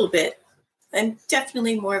 A little bit. I'm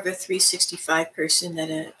definitely more of a 365 person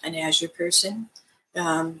than an Azure person.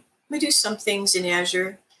 We do some things in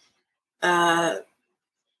Azure.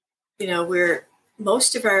 Where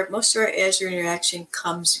most of our Azure interaction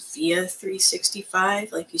comes via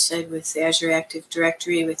 365, like you said, with Azure Active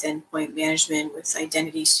Directory, with endpoint management, with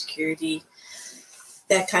identity security,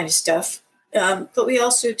 that kind of stuff. But we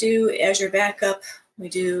also do Azure Backup. We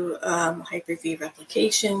do Hyper-V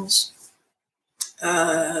replications.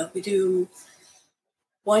 We do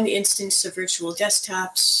one instance of virtual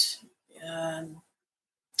desktops.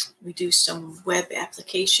 We do some web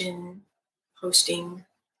application hosting.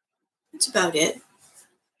 That's about it.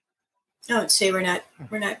 I would say we're not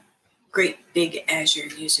great big Azure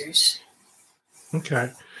users.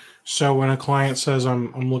 Okay. So when a client says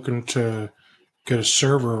I'm looking to get a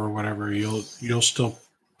server or whatever, you'll still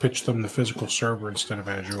pitch them the physical server instead of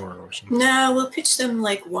Azure or something? No, we'll pitch them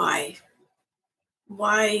like why.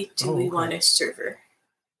 Why do we want a server?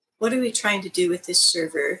 What are we trying to do with this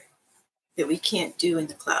server that we can't do in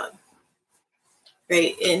the cloud?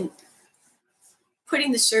 Right? And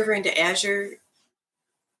putting the server into Azure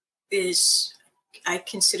I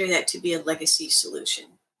consider that to be a legacy solution.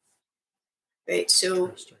 Right?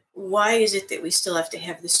 So why is it that we still have to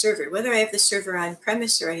have the server? Whether I have the server on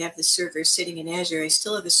premise or I have the server sitting in Azure, I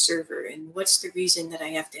still have a server. And what's the reason that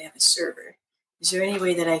I have to have a server? Is there any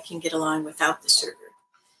way that I can get along without the server?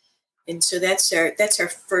 And so that's our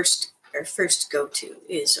first go-to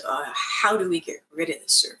is how do we get rid of the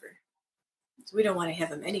server? We don't want to have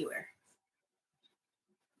them anywhere.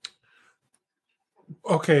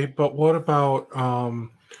 Okay, but what about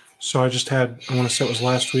so I want to say it was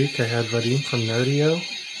last week, I had Vadim from Nerdio,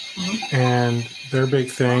 and their big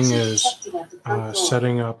thing is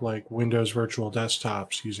setting up like Windows virtual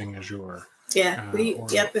desktops using Azure. Yeah,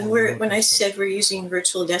 and when I said we're using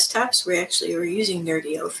virtual desktops, we're using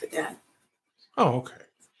Nerdio for that. Oh, okay.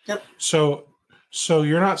 Yep. So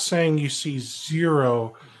you're not saying you see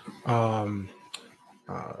zero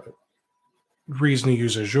reason to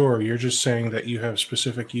use Azure. You're just saying that you have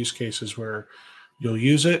specific use cases where you'll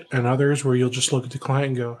use it, and others where you'll just look at the client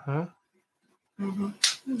and go, "Huh."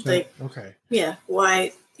 Okay. Yeah.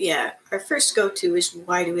 Why? Yeah. Our first go-to is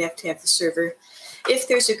why do we have to have the server? If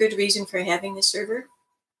there's a good reason for having the server,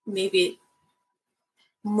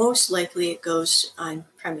 most likely it goes on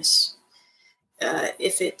premise.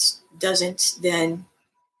 If it doesn't, then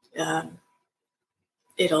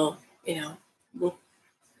it'll,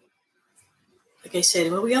 like I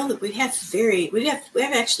said, well, we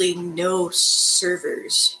have actually no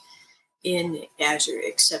servers in Azure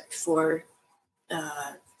except for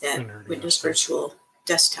that Windows Virtual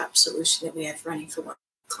Desktop solution that we have running for one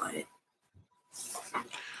client.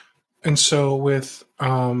 And so with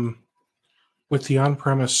the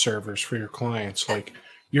on-premise servers for your clients, like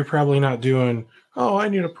you're probably not doing, oh, I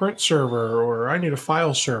need a print server or I need a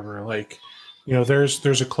file server. Like,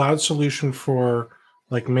 there's a cloud solution for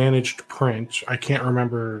like managed print. I can't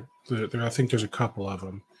remember. I think there's a couple of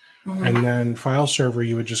them. Mm-hmm. And then file server,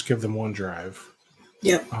 you would just give them OneDrive.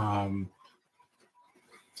 Yep. OneDrive,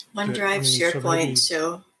 SharePoint.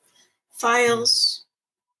 So files,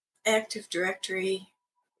 Active Directory.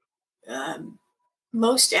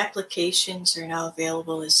 Most applications are now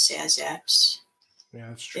available as SaaS apps. Yeah,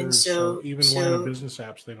 that's true. And so even line of business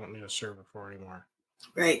apps, they don't need a server for anymore.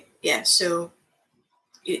 Right. Yeah. So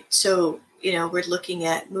we're looking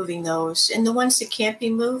at moving those, and the ones that can't be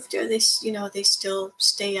moved, they still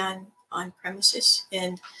stay on premises,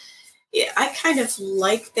 and I kind of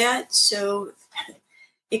like that. So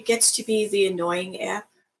it gets to be the annoying app,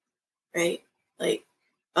 right? Like,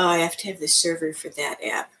 oh, I have to have the server for that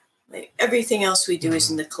app. Like everything else we do is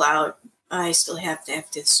in the cloud. I still have to have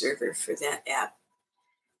the server for that app,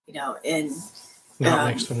 and that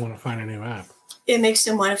makes them want to find a new app. It makes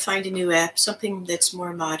them want to find a new app, something that's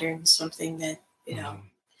more modern, something that,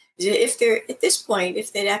 if they're at this point,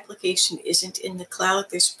 if that application isn't in the cloud,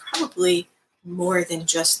 there's probably more than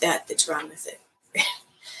just that's wrong with it,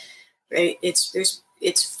 right?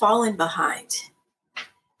 It's fallen behind.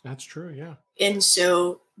 That's true. Yeah. And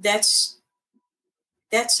so that's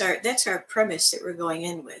our premise that we're going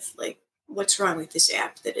in with. Like, what's wrong with this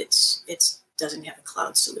app that it doesn't have a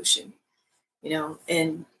cloud solution,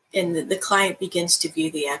 and the client begins to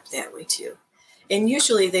view the app that way too. And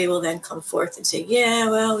usually they will then come forth and say, yeah,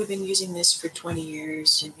 well, we've been using this for 20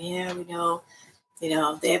 years. And yeah, we know,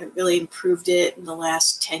 they haven't really improved it in the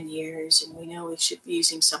last 10 years. And we know we should be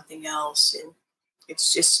using something else. And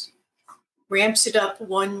it's just ramps it up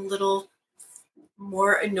one little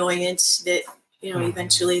more annoyance that,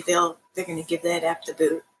 eventually they're going to give that app the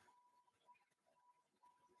boot.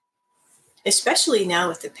 Especially now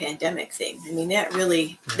with the pandemic thing. I mean, that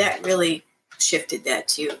really shifted that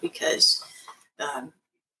too, because,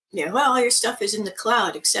 all your stuff is in the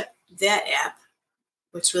cloud except that app,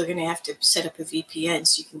 which we're going to have to set up a VPN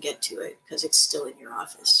so you can get to it because it's still in your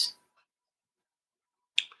office.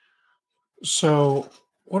 So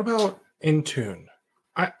what about Intune?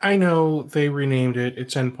 I know they renamed it.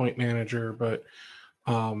 It's Endpoint Manager, but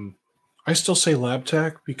I still say lab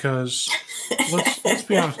tech because let's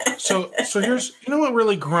be honest. So here's, what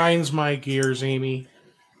really grinds my gears, Amy?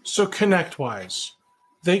 So ConnectWise,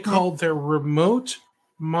 they called their remote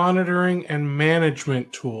monitoring and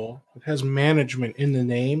management tool, it has management in the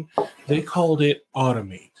name, they called it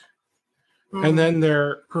Automate. And then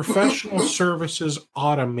their professional services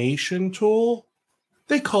automation tool,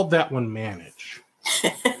 they called that one Manage.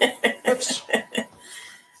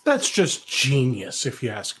 That's just genius, if you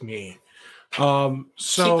ask me.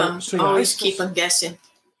 Always keep them guessing.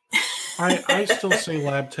 I still say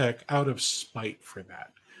lab tech out of spite for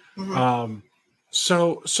that. Mm-hmm.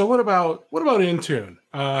 So what about Intune?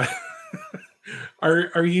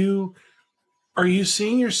 Are you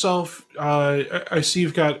seeing yourself? I see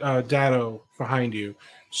you've got Datto behind you.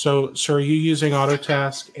 So are you using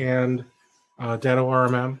Autotask and Datto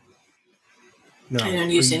RMM? No, I don't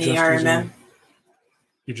use any RMM.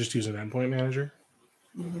 You just use an Endpoint Manager?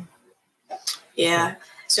 Mm-hmm. Yeah. Okay.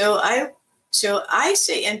 So I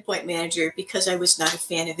say Endpoint Manager because I was not a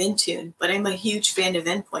fan of Intune, but I'm a huge fan of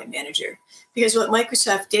Endpoint Manager because what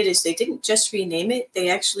Microsoft did is they didn't just rename it; they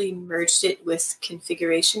actually merged it with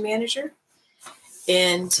Configuration Manager,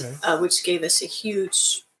 and which gave us a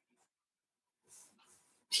huge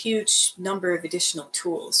number of additional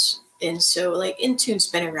tools. And so, like, Intune's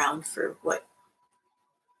been around for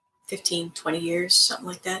 15, 20 years, something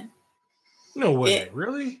like that. No way,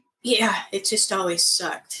 really? Yeah, it just always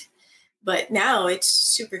sucked. But now it's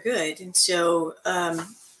super good. And so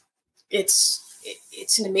it's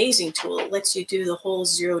an amazing tool. It lets you do the whole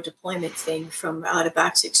zero deployment thing from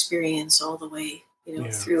out-of-box experience all the way,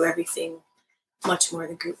 through everything, much more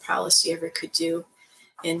than group policy ever could do.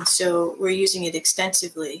 And so we're using it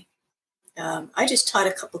extensively. I just taught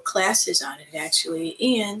a couple classes on it, actually.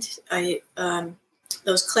 And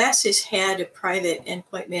those classes had a private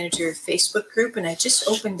Endpoint Manager Facebook group, and I just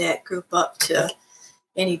opened that group up to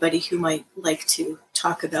anybody who might like to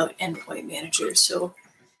talk about Endpoint Manager. So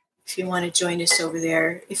if you want to join us over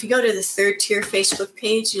there, if you go to the third tier Facebook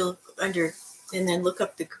page, you'll and then look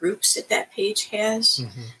up the groups that page has.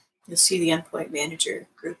 Mm-hmm. You'll see the endpoint manager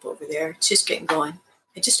group over there. It's just getting going.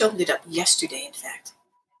 I just opened it up yesterday, in fact.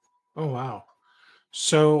 Oh, wow.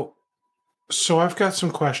 So I've got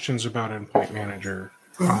some questions about Endpoint Manager,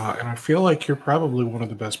 and I feel like you're probably one of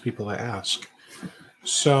the best people to ask.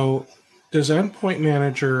 So, does Endpoint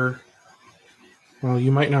Manager? Well,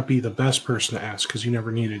 you might not be the best person to ask because you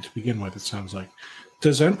never needed to begin with. It sounds like.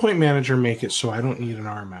 Does Endpoint Manager make it so I don't need an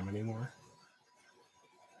RMM anymore?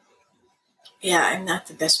 Yeah, I'm not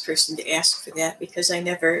the best person to ask for that because I've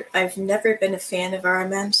never been a fan of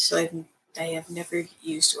RMMs, so I have never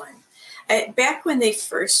used one. Back when they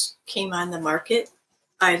first came on the market,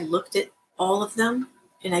 I looked at all of them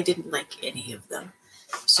and I didn't like any of them.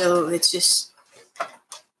 So it's just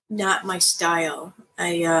not my style.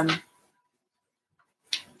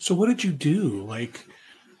 So what did you do? Like,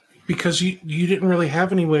 because you didn't really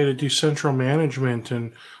have any way to do central management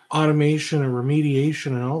and automation and remediation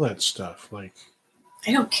and all that stuff. Like,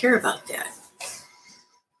 I don't care about that.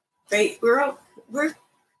 Right? We're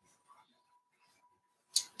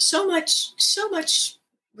so much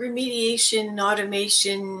remediation,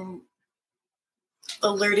 automation,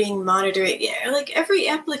 alerting, monitoring. Yeah, like every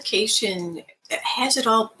application has it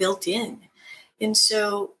all built in, and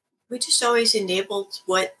so we just always enabled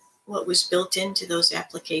what was built into those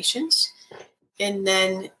applications, and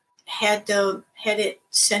then had it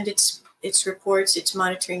send its reports, its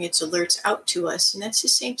monitoring, its alerts out to us, and that's the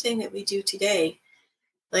same thing that we do today.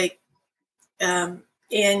 Like, and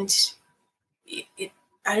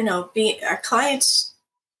I don't know, being our clients,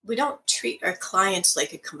 we don't treat our clients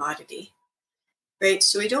like a commodity, right?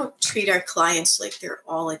 So we don't treat our clients like they're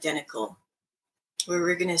all identical, where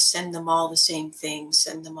we're going to send them all the same things,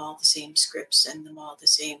 send them all the same scripts, send them all the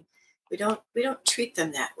same. We don't treat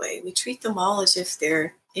them that way. We treat them all as if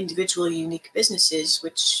they're individual, unique businesses,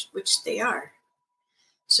 which they are.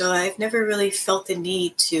 So I've never really felt the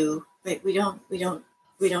need to. Right? We don't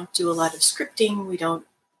do a lot of scripting. We don't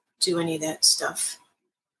do any of that stuff.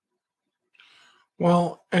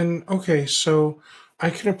 well, and okay, so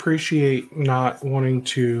I can appreciate not wanting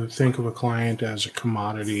to think of a client as a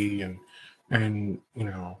commodity, and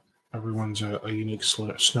everyone's a unique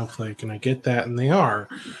snowflake, and I get that, and they are,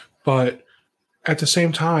 but at the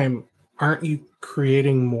same time, aren't you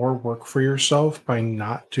creating more work for yourself by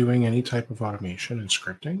not doing any type of automation and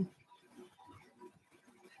scripting?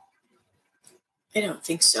 I don't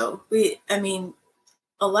think so. I mean,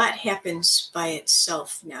 a lot happens by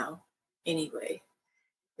itself now, anyway,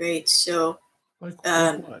 right? So, Like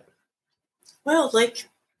what? well, like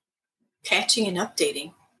patching and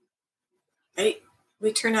updating, right?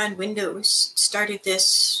 We turn on Windows. Started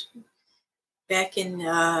this back in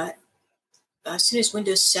as soon as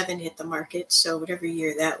Windows 7 hit the market. So whatever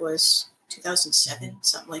year that was, 2007,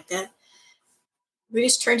 something like that. We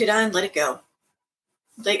just turned it on, let it go.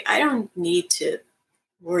 Like I don't need to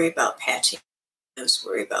worry about patching. I just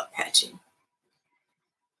worry about patching.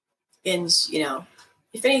 And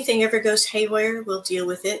if anything ever goes haywire, we'll deal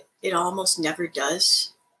with it. It almost never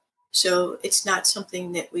does. So it's not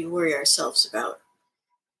something that we worry ourselves about.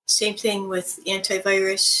 Same thing with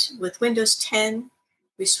antivirus. With Windows 10,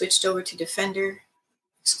 we switched over to Defender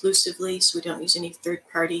exclusively, so we don't use any third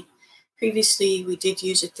party. Previously, we did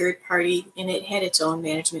use a third party, and it had its own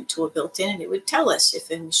management tool built in, and it would tell us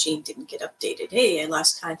if a machine didn't get updated. Hey, I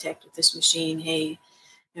lost contact with this machine. Hey,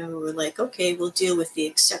 we're like, okay, we'll deal with the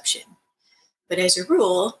exception. But as a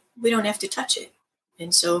rule, we don't have to touch it.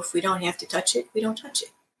 And so if we don't have to touch it, we don't touch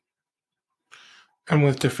it. And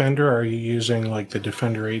with Defender, are you using like the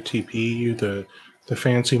Defender ATP, the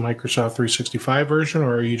fancy Microsoft 365 version,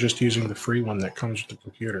 or are you just using the free one that comes with the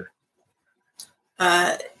computer?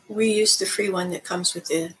 We use the free one that comes with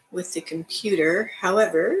the computer.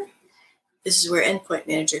 However, this is where Endpoint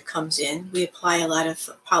Manager comes in. We apply a lot of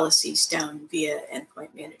policies down via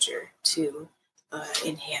Endpoint Manager to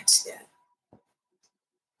enhance that.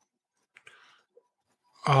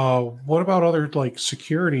 What about other like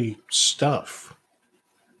security stuff?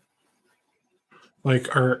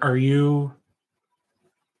 Like, are you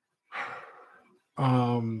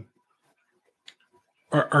um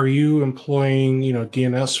are you employing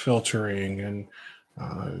DNS filtering and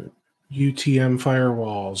UTM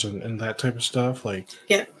firewalls and that type of stuff? Like,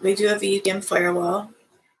 yeah, we do have a UTM firewall.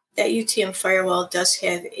 That UTM firewall does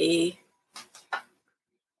have a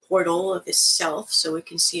portal of itself, so we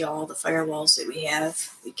can see all the firewalls that we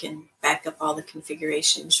have. We can back up all the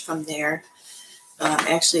configurations from there.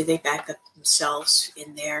 Actually, they back up themselves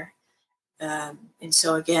in there. And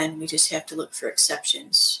so again, we just have to look for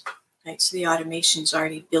exceptions. Right? So the automation is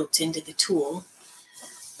already built into the tool.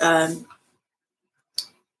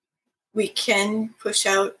 We can push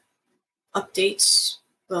out updates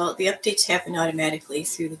Well, the updates happen automatically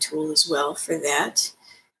through the tool as well for that.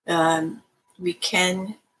 We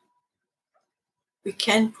can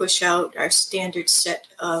push out our standard set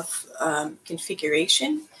of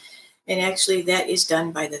configuration, and actually that is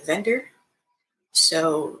done by the vendor.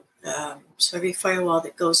 So every firewall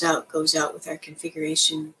that goes out with our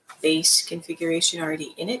base configuration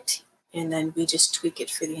already in it, and then we just tweak it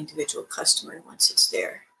for the individual customer once it's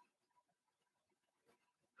there.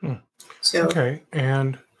 So okay,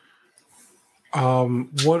 and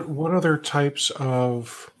what other types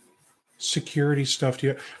of security stuff do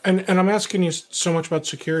you? And I'm asking you so much about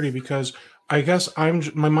security because I guess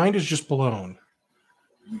my mind is just blown.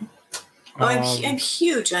 I'm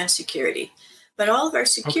huge on security, but all of our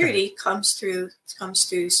security comes through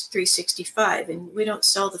 365, and we don't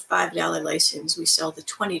sell the $5 license. We sell the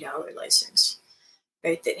 $20 license,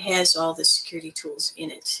 right? That has all the security tools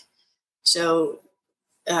in it. So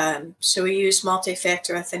we use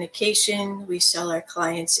multi-factor authentication. We sell our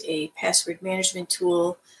clients a password management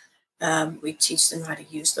tool. We teach them how to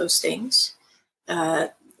use those things.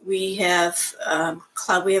 We have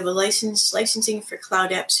we have a licensing for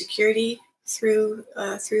cloud app security through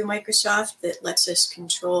Microsoft that lets us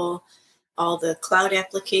control all the cloud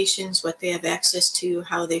applications, what they have access to,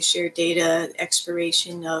 how they share data,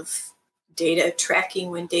 expiration of data,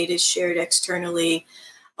 tracking when data is shared externally,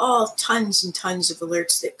 all tons and tons of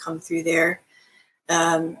alerts that come through there.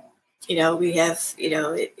 We have,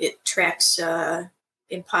 it tracks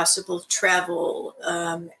impossible travel,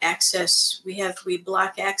 access. We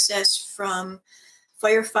block access from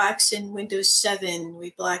Firefox and Windows 7. We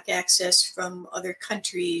block access from other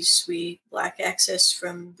countries. We block access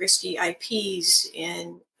from risky IPs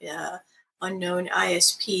and unknown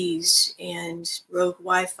ISPs and rogue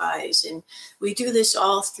Wi-Fis. And we do this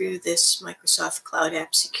all through this Microsoft Cloud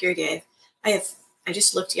App Security. I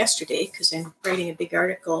just looked yesterday because I'm writing a big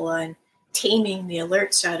article on taming the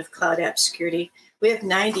alerts out of Cloud App Security. We have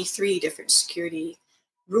 93 different security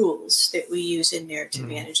rules that we use in there to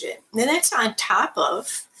manage it. And then that's on top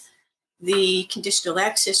of the conditional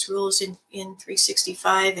access rules in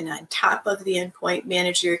 365, and on top of the endpoint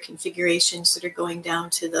manager configurations that are going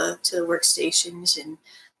down to the workstations, and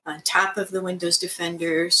on top of the Windows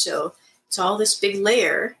Defender. So it's all this big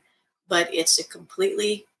layer, but it's a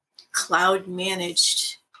completely cloud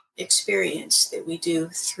managed experience that we do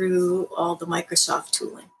through all the Microsoft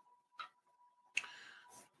tooling.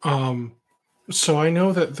 So I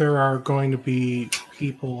know that there are going to be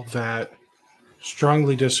people that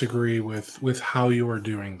strongly disagree with how you are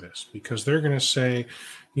doing this, because they're going to say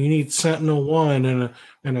you need Sentinel-1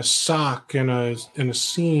 and a SOC and a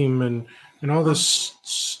SIEM and all this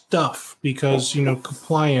stuff because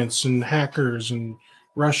compliance and hackers and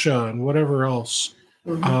Russia and whatever else.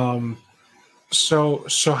 So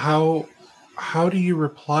how do you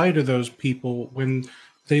reply to those people when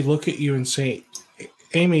they look at you and say,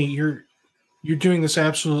 Amy, you're doing this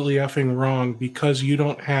absolutely effing wrong because you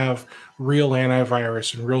don't have real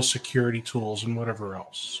antivirus and real security tools and whatever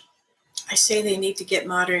else? I say they need to get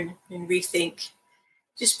modern and rethink.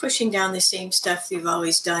 Just pushing down the same stuff they've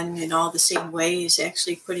always done in all the same way is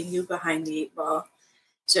actually putting you behind the 8 ball.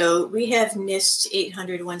 So we have NIST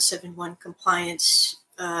 800-171 compliance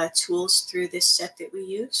tools through this set that we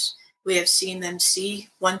use. We have CMMC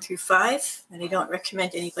 1 through 5, and I don't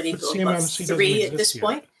recommend anybody go above 3 at this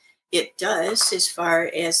point. It does, as far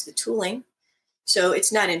as the tooling. So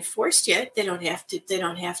it's not enforced yet. They don't have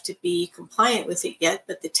to be compliant with it yet,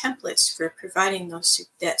 but the templates for providing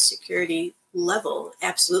that security level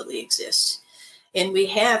absolutely exist. And we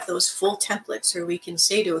have those full templates where we can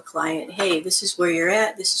say to a client, hey, this is where you're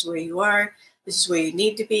at, this is where you are, this is where you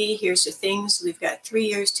need to be, here's the things, we've got 3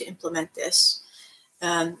 years to implement this.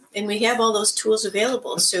 And we have all those tools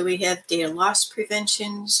available. So we have data loss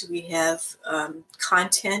preventions, we have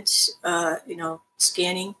content,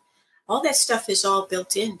 scanning. All that stuff is all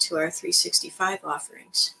built into our 365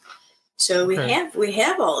 offerings. So we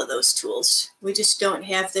have all of those tools. We just don't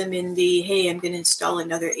have them in the, hey, I'm going to install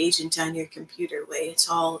another agent on your computer way. It's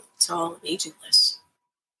all agentless.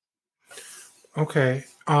 Okay.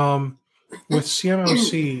 With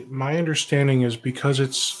CMMC, my understanding is because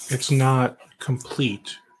it's not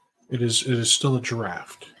complete, it is still a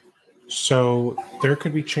draft. So there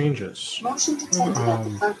could be changes.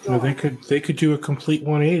 They could do a complete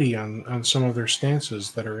 180 on some of their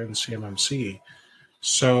stances that are in CMMC.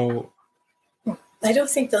 So I don't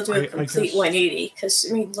think they'll do a complete 180 because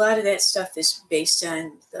a lot of that stuff is based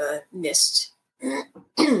on the NIST,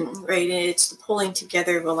 right? And it's the pulling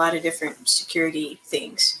together of a lot of different security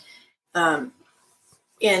things. But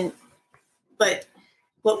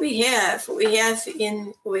what we have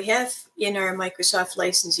in our Microsoft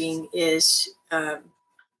licensing is a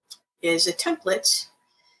template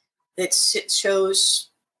that shows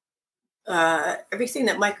everything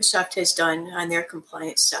that Microsoft has done on their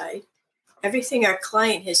compliance side, everything our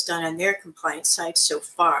client has done on their compliance side so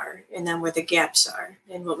far, and then where the gaps are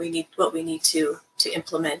and what we need to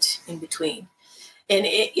implement in between. And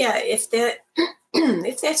if that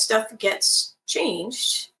if that stuff gets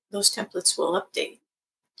changed, those templates will update.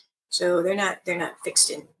 So they're not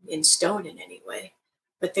fixed in stone in any way,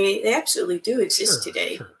 but they absolutely do exist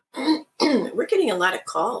today. Sure. We're getting a lot of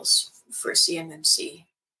calls for CMMC.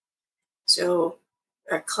 So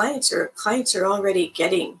our clients are already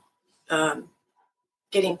getting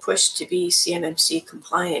pushed to be CMMC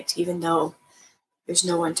compliant, even though there's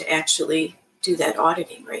no one to actually do that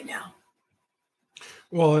auditing right now.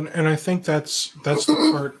 Well, and I think that's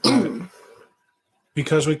the part that,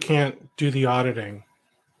 because we can't do the auditing,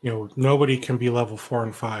 nobody can be level 4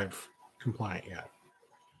 and 5 compliant yet.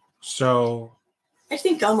 So I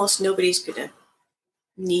think almost nobody's going to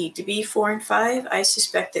need to be 4 and 5. I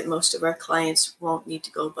suspect that most of our clients won't need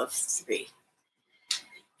to go above 3.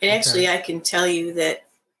 And actually, I can tell you that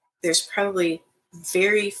there's probably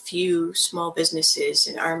very few small businesses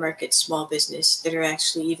in our market, small business, that are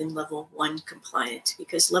actually even level 1 compliant,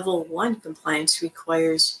 because level 1 compliance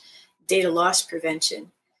requires data loss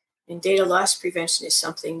prevention. And data loss prevention is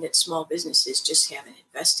something that small businesses just haven't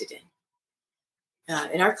invested in.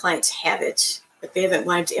 And our clients have it, but they haven't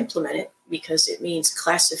wanted to implement it because it means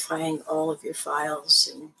classifying all of your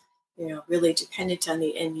files and, really dependent on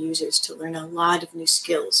the end users to learn a lot of new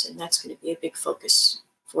skills. And that's going to be a big focus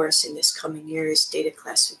for us in this coming year, is data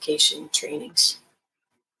classification trainings.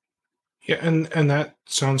 Yeah, and that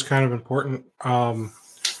sounds kind of important.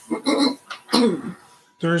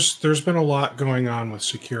 There's been a lot going on with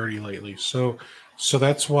security lately, so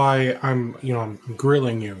that's why I'm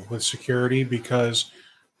grilling you with security, because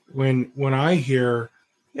when I hear,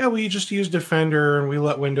 we just use Defender and we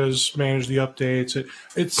let Windows manage the updates,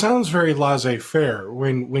 it sounds very laissez-faire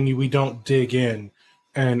when we don't dig in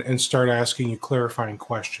and start asking you clarifying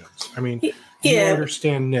questions. I mean, you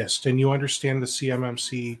understand NIST and you understand the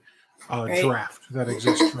CMMC draft that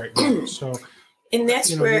exists right now. So, and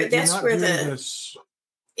that's where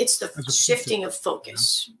it's the shifting of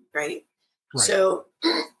focus, right? So,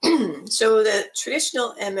 so the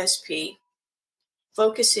traditional MSP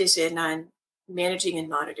focuses in on managing and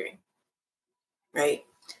monitoring, right?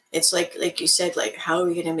 It's like you said, like, how are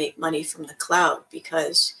we going to make money from the cloud?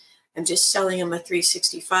 Because I'm just selling them a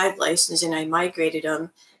 365 license and I migrated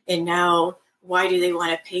them, and now why do they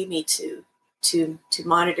want to pay me to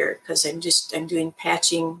monitor? Because I'm doing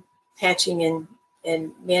patching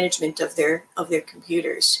and management of their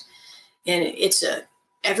computers, and it's a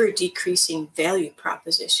ever decreasing value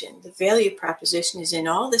proposition. The value proposition is in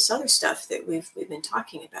all this other stuff that we've been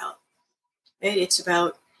talking about. Right? It's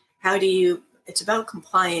about it's about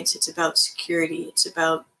compliance, it's about security, it's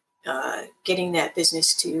about getting that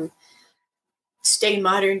business to stay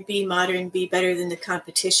modern, be better than the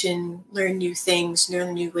competition, learn new things,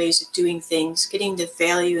 learn new ways of doing things, getting the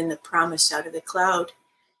value and the promise out of the cloud.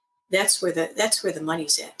 That's where the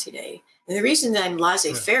money's at today. And the reason that I'm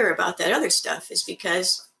laissez-faire about that other stuff is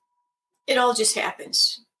because it all just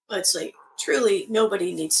happens. It's like, truly,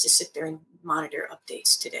 nobody needs to sit there and monitor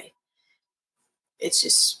updates today. It's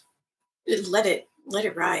just, let it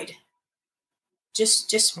ride.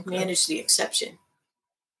 Just okay. Manage the exception.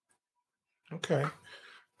 Okay.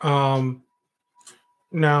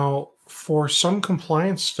 Now, for some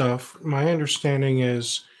compliance stuff, my understanding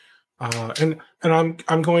is, and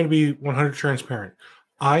I'm going to be 100% transparent.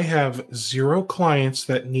 I have 0 clients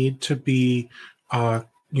that need to be,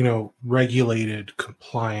 regulated,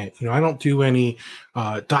 compliant. I don't do any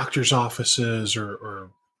doctor's offices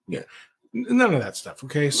or none of that stuff.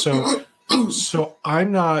 Okay, so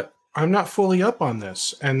I'm not fully up on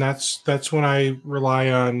this, and that's when I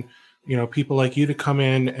rely on people like you to come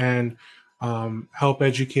in and help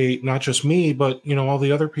educate not just me, but all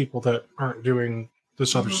the other people that aren't doing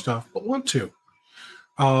this other stuff but want to.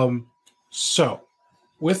 So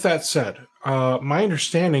with that said, my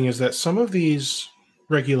understanding is that some of these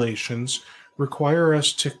regulations require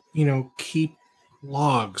us to keep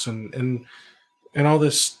logs and all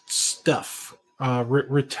this stuff,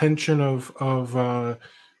 retention of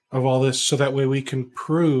all this, so that way we can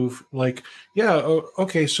prove, like,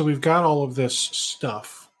 okay, so we've got all of this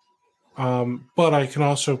stuff, but I can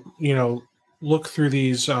also look through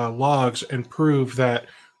these logs and prove that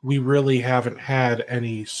we really haven't had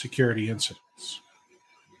any security incidents.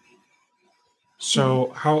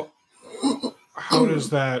 So how does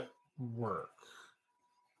that work?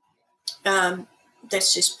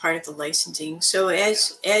 That's just part of the licensing. So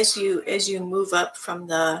as you move up from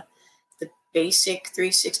the basic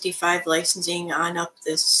 365 licensing on up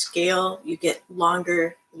the scale, you get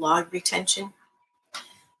longer log retention.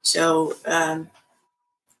 So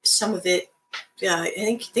some of it,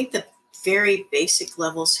 I think the very basic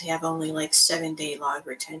levels have only like 7-day log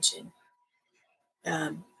retention.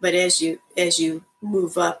 But as you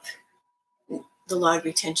move up, the log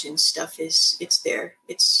retention stuff it's there.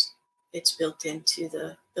 It's built into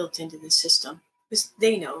the system because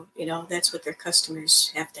they know, that's what their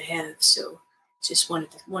customers have to have. So it's just one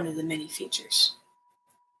of the many features.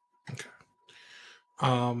 Okay.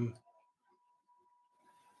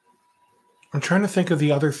 I'm trying to think of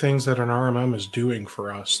the other things that an RMM is doing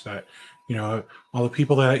for us that, all the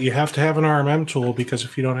people that you have to have an RMM tool, because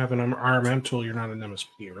if you don't have an RMM tool, you're not an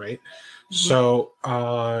MSP, right? Mm-hmm. So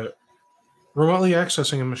remotely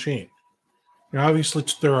accessing a machine. Obviously,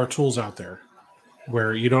 there are tools out there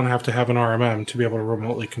where you don't have to have an RMM to be able to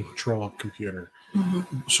remotely control a computer.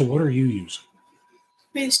 Mm-hmm. So what are you using?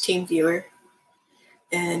 We use TeamViewer.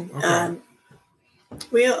 And okay.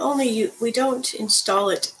 We don't install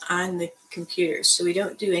it on the computer, so we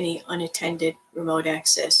don't do any unattended remote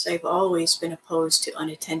access. I've always been opposed to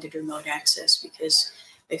unattended remote access because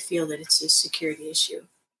I feel that it's a security issue.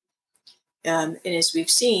 And as we've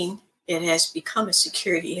seen, it has become a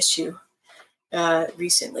security issue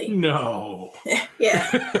recently. No.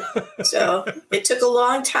 Yeah. So it took a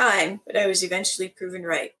long time, but I was eventually proven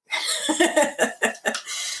right.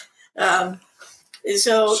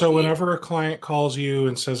 So whenever a client calls you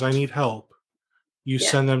and says, I need help, you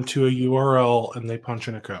send them to a URL and they punch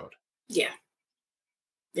in a code. Yeah.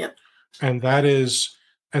 Yep. And that is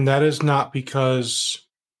not because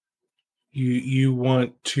you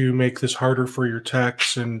want to make this harder for your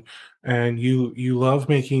techs and you love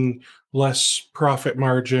making less profit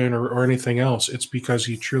margin or anything else. It's because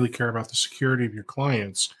you truly care about the security of your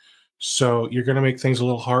clients. So you're going to make things a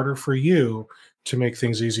little harder for you to make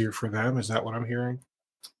things easier for them. Is that what I'm hearing?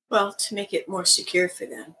 Well, to make it more secure for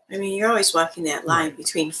them. I mean, you're always walking that line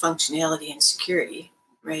between functionality and security,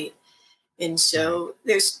 right? And so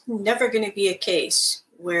there's never going to be a case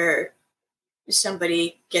where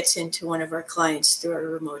somebody gets into one of our clients through a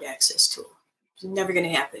remote access tool. It's never going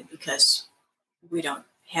to happen because we don't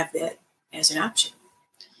have that as an option.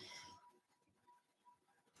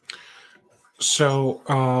 So,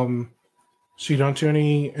 so you don't do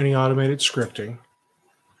any automated scripting.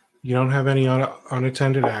 You don't have any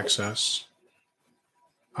unattended access.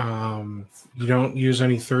 You don't use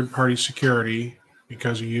any third-party security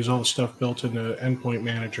because you use all the stuff built into Endpoint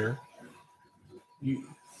Manager.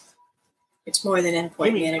 It's more than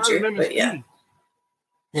Endpoint Manager, but yeah.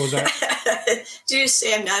 What was that? Did you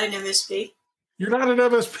say I'm not an MSP? You're not an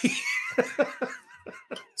MSP.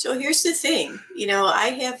 So here's the thing.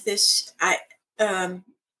 I have this. A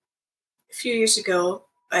few years ago,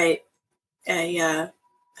 I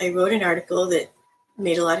wrote an article that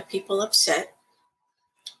made a lot of people upset.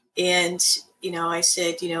 And, I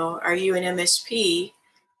said, are you an MSP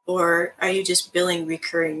or are you just billing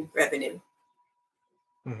recurring revenue?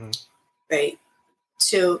 Mm-hmm. Right.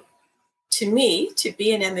 So to me, to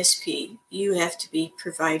be an MSP, you have to be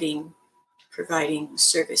providing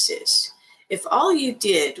services. If all you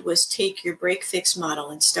did was take your break fix model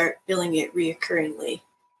and start billing it reoccurringly,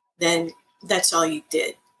 then that's all you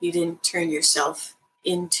did. You didn't turn yourself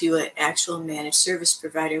into an actual managed service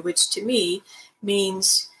provider, which to me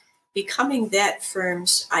means becoming that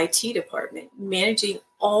firm's IT department, managing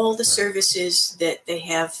all the services that they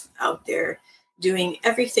have out there, doing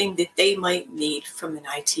everything that they might need from an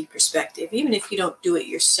IT perspective. Even if you don't do it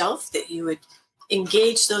yourself, that you would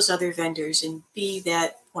engage those other vendors and be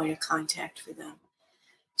that point of contact for them.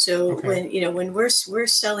 So when we're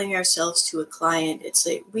selling ourselves to a client, it's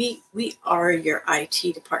like we are your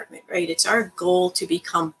IT department, right? It's our goal to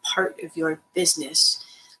become part of your business,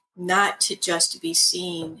 not to just be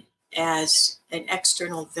seen as an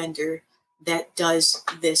external vendor that does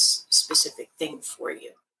this specific thing for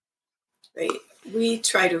you, right? We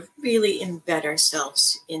try to really embed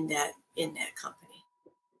ourselves in that company.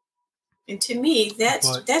 And to me,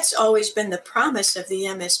 that's always been the promise of the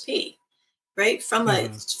MSP, right? From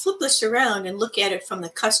flip this around and look at it from the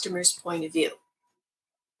customer's point of view.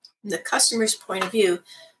 From the customer's point of view,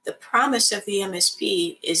 the promise of the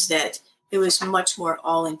MSP is that it was much more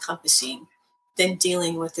all-encompassing than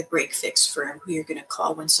dealing with the break fix firm who you're going to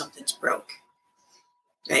call when something's broke,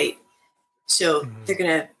 right? So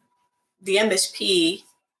the MSP,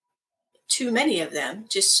 too many of them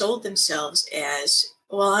just sold themselves as,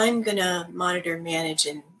 well, I'm going to monitor, manage,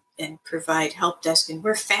 and provide help desk, and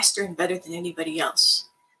we're faster and better than anybody else.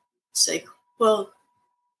 It's like, well,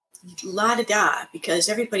 la-da-da, because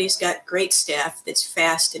everybody's got great staff that's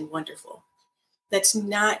fast and wonderful. That's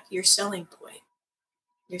not your selling point.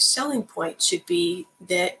 Your selling point should be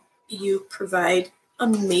that you provide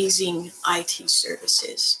amazing IT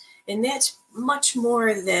services. And that's much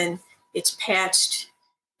more than it's patched,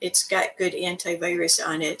 it's got good antivirus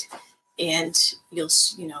on it, and you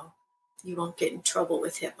won't get in trouble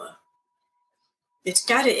with HIPAA.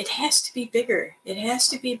 It has to be bigger. It has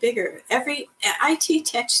to be bigger. Every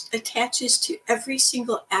IT attaches to every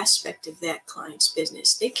single aspect of that client's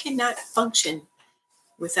business. They cannot function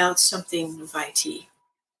without something of IT.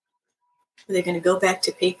 Are they going to go back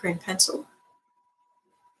to paper and pencil?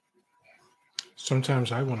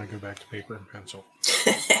 Sometimes I want to go back to paper and pencil.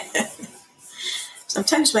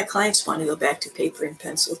 Sometimes my clients want to go back to paper and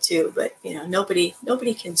pencil too, but nobody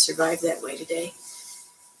can survive that way today.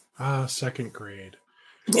 Second grade.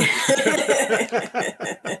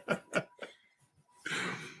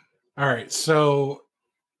 All right, so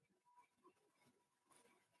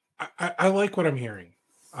I like what I'm hearing.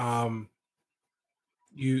 While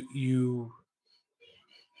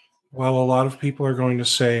a lot of people are going to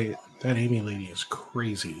say that Amy lady is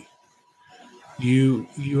crazy,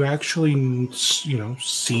 you actually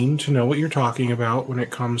seem to know what you're talking about when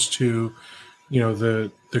it comes to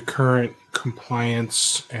the current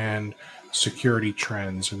compliance and security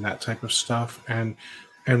trends and that type of stuff. And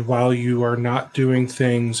while you are not doing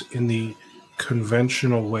things in the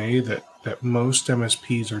conventional way that most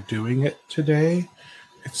MSPs are doing it today,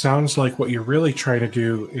 it sounds like what you're really trying to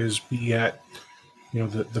do is be at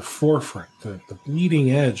the forefront, the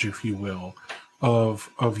bleeding edge, if you will,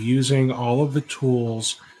 of using all of the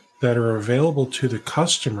tools that are available to the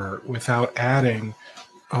customer without adding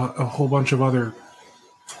a whole bunch of other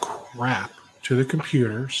crap to the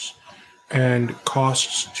computers and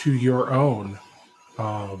costs to your own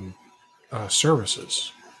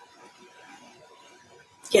services.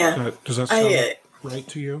 Yeah. Does that sound right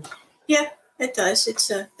to you? Yeah, it does. It's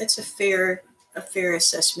a fair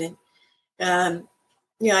assessment.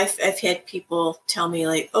 I've had people tell me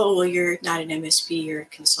like, oh, well, you're not an MSP, you're a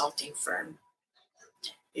consulting firm.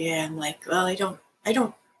 Yeah, I'm like, well, I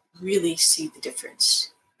don't really see the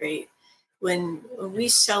difference, right? When we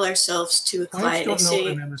sell ourselves to a client, I don't know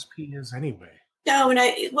what an MSP is anyway. No,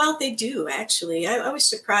 they do actually. I was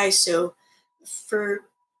surprised. So for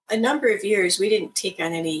a number of years, we didn't take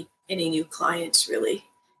on any new clients really,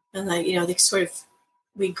 and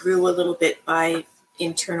we grew a little bit by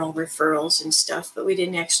internal referrals and stuff, but we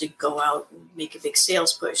didn't actually go out and make a big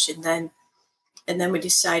sales push. And then we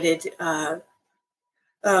decided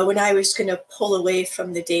when I was going to pull away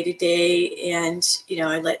from the day to day, and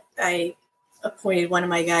I appointed one of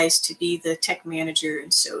my guys to be the tech manager,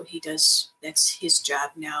 and so that's his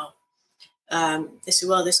job now. They said,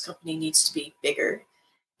 well, this company needs to be bigger,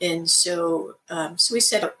 and so we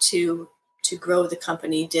set out to grow the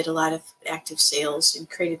company, did a lot of active sales, and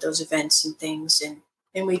created those events and things,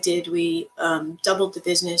 and we doubled the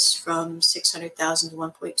business from 600,000 to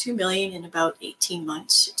 1.2 million in about 18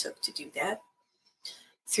 months. It took to do that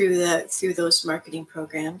through those marketing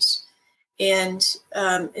programs. And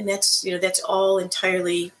that's all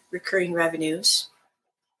entirely recurring revenues.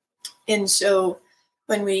 And so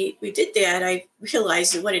when we did that, I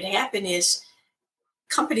realized that what had happened is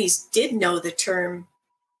companies did know the term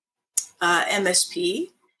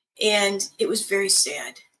MSP, and it was very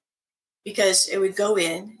sad because it would go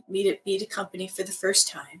in, meet a company for the first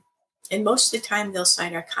time, and most of the time they'll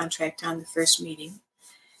sign our contract on the first meeting.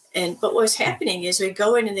 But what was happening is we'd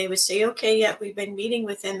go in and they would say, okay, yeah, we've been meeting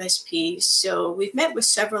with MSPs. So we've met with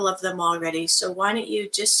several of them already. So why don't you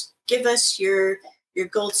just give us your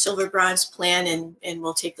gold, silver, bronze plan and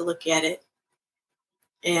we'll take a look at it.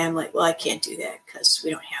 And I'm like, well, I can't do that because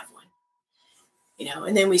we don't have one.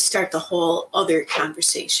 And then we start the whole other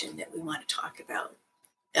conversation that we want to talk about.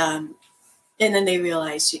 And then they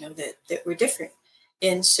realize, that we're different.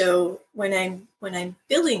 And so when I'm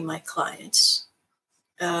billing my clients,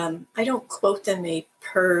 I don't quote them a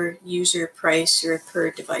per user price or a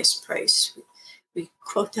per device price. We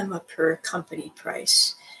quote them a per company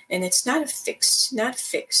price, and it's not a fixed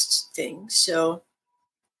thing. So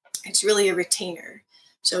it's really a retainer.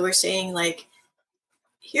 So we're saying like,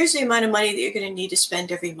 here's the amount of money that you're going to need to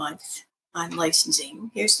spend every month on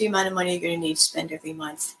licensing. Here's the amount of money you're going to need to spend every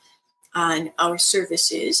month on our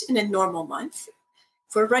services in a normal month.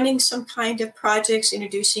 If we're running some kind of projects,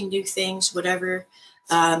 introducing new things, whatever,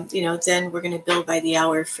 then we're going to bill by the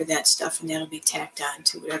hour for that stuff, and that'll be tacked on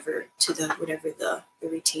to whatever the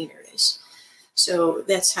retainer is. So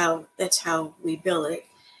that's how we bill it.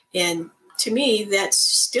 And to me, that's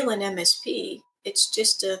still an MSP. It's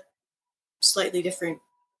just a slightly different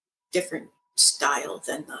style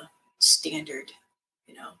than the standard,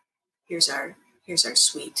 here's our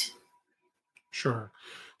suite. Sure.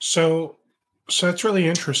 So, so that's really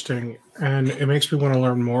interesting, and it makes me want to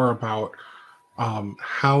learn more about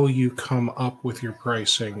how you come up with your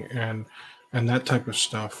pricing and that type of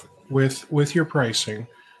stuff. With your pricing,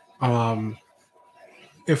 um,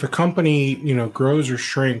 if a company grows or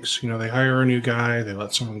shrinks, they hire a new guy, they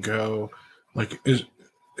let someone go, like is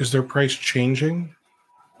their price changing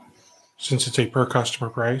since it's a per customer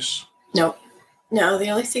price? No, no. The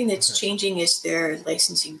only thing that's changing is their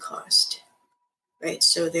licensing cost, right?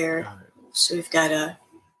 So we've got a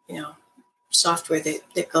software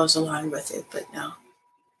that goes along with it, but no.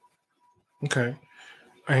 Okay.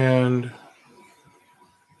 And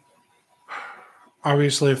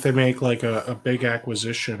obviously if they make like a big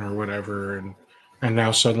acquisition or whatever, and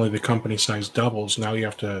now suddenly the company size doubles, now you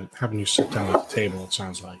have to have you sit down at the table, it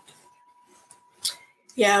sounds like.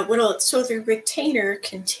 Yeah, well, so the retainer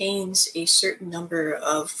contains a certain number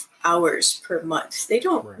of hours per month. They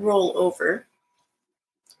don't roll over,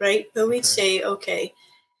 right? But we'd say, okay,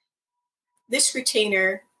 this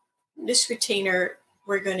retainer,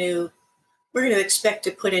 we're going to expect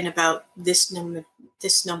to put in about this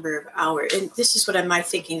number of hours, and this is what am I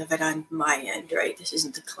thinking of it on my end, right? This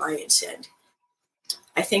isn't the client's end.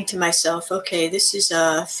 I think to myself, okay, this is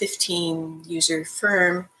a 15 user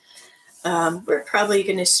firm. We're probably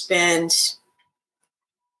going to spend,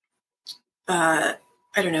 I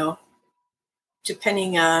don't know,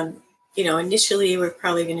 depending on, initially we're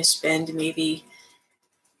probably going to spend maybe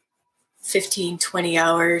 15, 20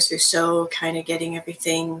 hours or so kind of getting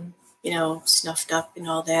everything, snuffed up and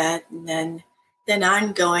all that. And then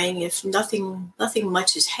ongoing, if nothing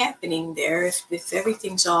much is happening there, if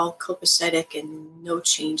everything's all copacetic and no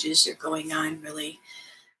changes are going on really,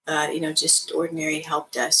 just ordinary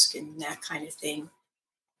help desk and that kind of thing,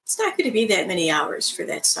 it's not going to be that many hours for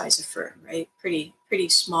that size of firm, right? Pretty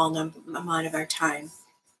small amount of our time.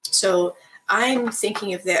 So I'm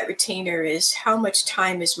thinking of that retainer as how much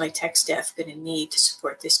time is my tech staff going to need to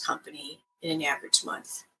support this company in an average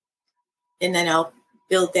month? And then I'll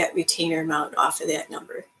build that retainer amount off of that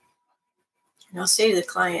number. And I'll say to the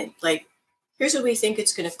client, like, here's what we think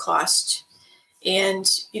it's going to cost. And,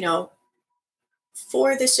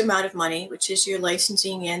 for this amount of money, which is your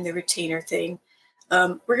licensing and the retainer thing,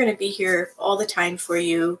 we're going to be here all the time for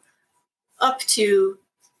you up to,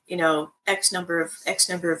 X number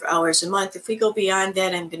of hours a month. If we go beyond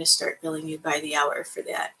that, I'm going to start billing you by the hour for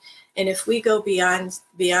that. And if we go beyond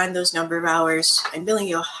those number of hours, I'm billing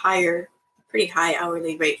you a pretty high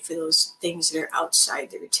hourly rate for those things that are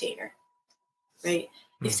outside the retainer, right?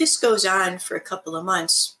 If this goes on for a couple of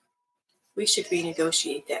months, we should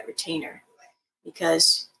renegotiate that retainer,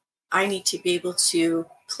 because I need to be able to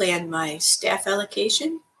plan my staff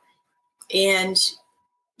allocation, and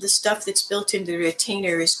the stuff that's built into the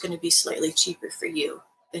retainer is going to be slightly cheaper for you.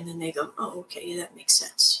 And then they go, oh, okay, that makes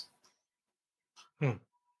sense.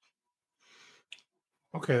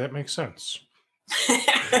 Okay, that makes sense.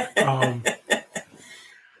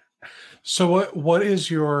 So what is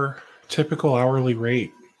your typical hourly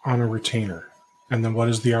rate on a retainer? And then what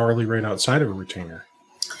is the hourly rate outside of a retainer?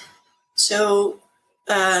 So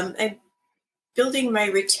I'm building my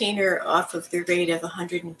retainer off of the rate of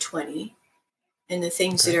 120, and the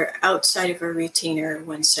things that are outside of a retainer are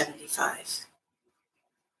 175.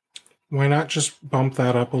 Why not just bump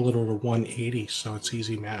that up a little to 180 so it's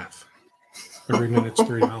easy math? Every minute's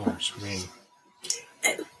 $3. I mean,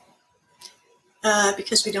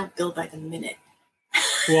 because we don't bill by the minute.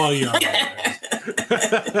 Well, yeah.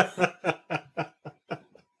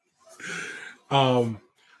 All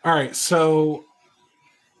right. So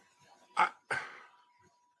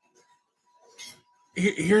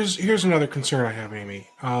here's another concern I have, Amy.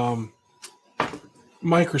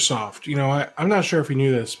 Microsoft. I'm not sure if you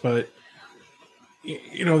knew this, but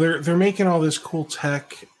they're making all this cool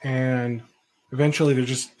tech, and eventually they're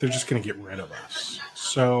just going to get rid of us.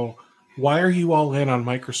 So why are you all in on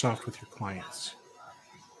Microsoft with your clients?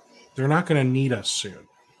 They're not going to need us soon.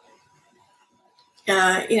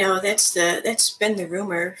 That's been the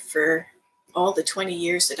rumor for all the 20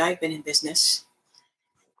 years that I've been in business.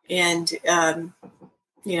 And,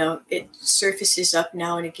 it surfaces up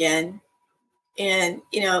now and again. And,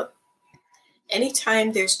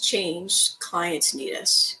 anytime there's change, clients need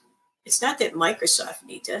us. It's not that Microsoft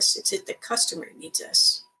needs us, it's that the customer needs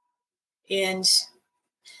us. And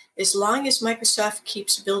as long as Microsoft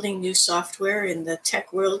keeps building new software and the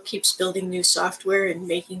tech world keeps building new software and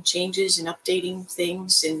making changes and updating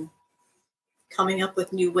things and coming up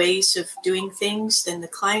with new ways of doing things, then the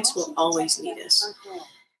clients will always need us.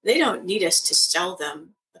 they don't need us to sell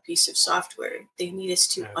them a piece of software. They need us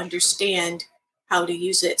to understand how to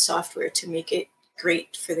use that software to make it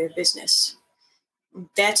great for their business.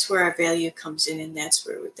 That's where our value comes in, and that's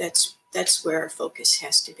where our focus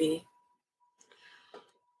has to be.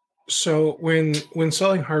 So when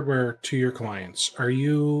selling hardware to your clients,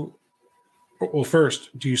 well,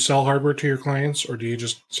 first, do you sell hardware to your clients, or do you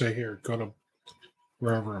just say, here, go to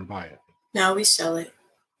wherever and buy it? No, we sell it.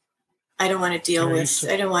 I don't want to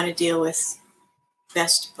deal with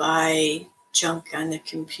Best Buy junk on the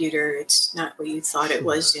computer. It's not what you thought it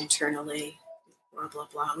was internally. Blah, blah,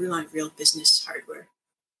 blah. We want real business hardware.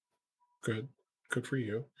 Good for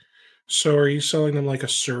you. So are you selling them like a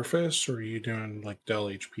Surface, or are you doing like Dell,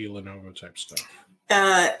 HP, Lenovo type stuff?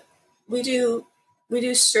 We do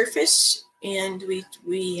Surface, and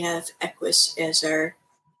we have Equus as our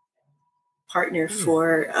partner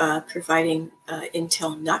for providing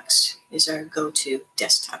Intel NUCs is our go-to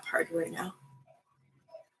desktop hardware now.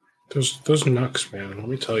 Those NUCs, man, let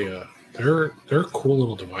me tell you, they're cool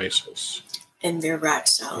little devices. And they're rock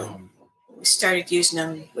solid. We started using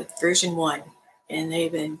them with version 1, and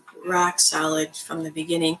they've been rock solid from the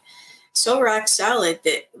beginning. So rock solid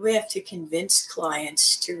that we have to convince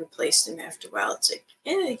clients to replace them after a while. It's like,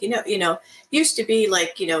 used to be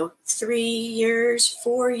like, 3 years,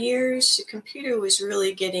 4 years. The computer was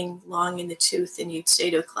really getting long in the tooth, and you'd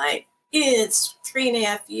say to a client, it's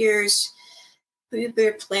 3.5 years. We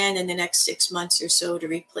better plan in the next 6 months or so to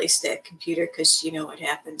replace that computer, because you know what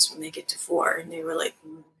happens when they get to 4. And they were like,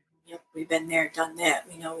 yep, we've been there, done that.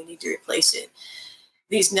 We know we need to replace it.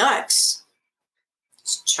 These NUCs,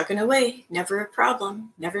 just chugging away, never a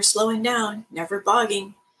problem, never slowing down, never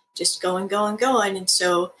bogging, just going. And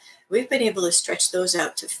so we've been able to stretch those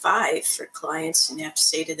out to 5 for clients, and have to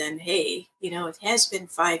say to them, hey, it has been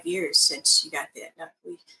 5 years since you got that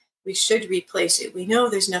NUC. We should replace it. We know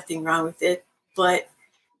there's nothing wrong with it, but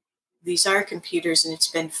these are computers, and it's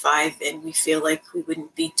been 5, and we feel like we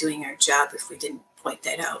wouldn't be doing our job if we didn't point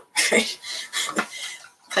that out, right?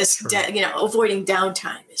 Because, avoiding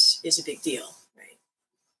downtime is a big deal, right?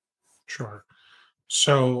 Sure.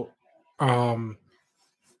 So,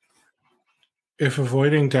 if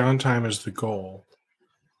avoiding downtime is the goal,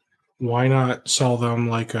 why not sell them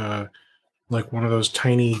like one of those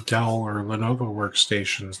tiny Dell or Lenovo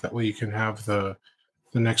workstations? That way you can have the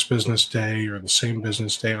next business day or the same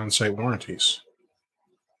business day on-site warranties.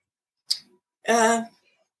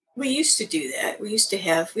 We used to do that. We used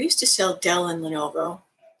to sell Dell and Lenovo.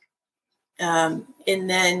 And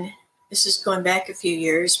then this is going back a few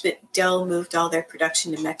years, but Dell moved all their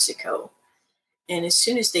production to Mexico. And as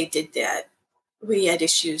soon as they did that, we had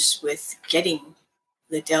issues with getting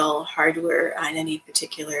the Dell hardware on any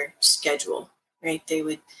particular schedule, right? They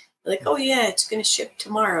would be like, oh yeah, it's going to ship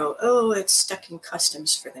tomorrow. Oh, it's stuck in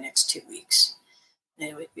customs for the next 2 weeks. And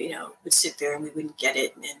it would sit there, and we wouldn't get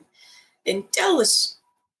it. And Dell was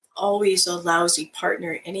always a lousy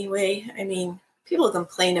partner anyway. I mean, people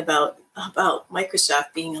complain about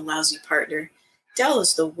Microsoft being a lousy partner. Dell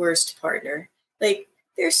is the worst partner. Like,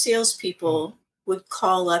 their salespeople would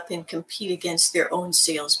call up and compete against their own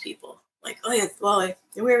salespeople. Like, oh yeah, well,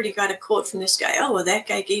 we already got a quote from this guy. Oh, well, that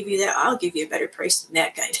guy gave you that. I'll give you a better price than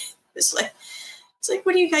that guy did. It's like,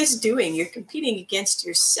 what are you guys doing? You're competing against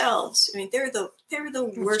yourselves. I mean, they're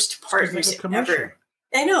the worst partners ever.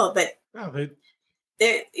 I know, but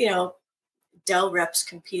they're Dell reps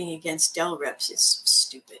competing against Dell reps is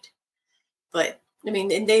stupid. But I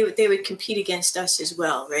mean, and they would compete against us as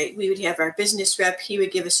well, right? We would have our business rep. He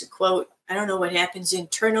would give us a quote. I don't know what happens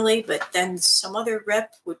internally, but then some other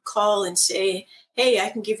rep would call and say, hey, I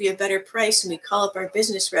can give you a better price. And we call up our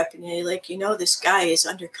business rep, and they're like, this guy is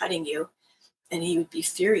undercutting you. And he would be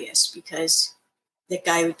furious, because that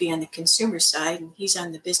guy would be on the consumer side and he's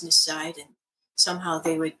on the business side. And somehow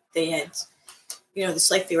they had,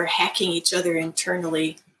 it's like they were hacking each other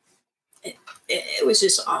internally. It was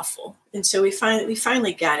just awful. And so we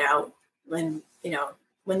finally got out when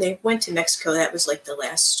they went to Mexico. That was like the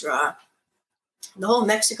last straw. The whole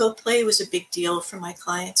Mexico play was a big deal for my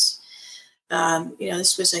clients.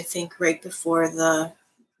 This was, I think, right before the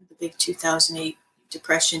big 2008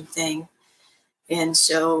 depression thing. And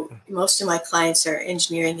so most of my clients are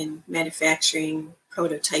engineering and manufacturing,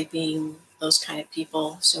 prototyping, those kind of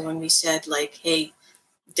people. So when we said, like, hey,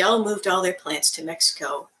 Dell moved all their plants to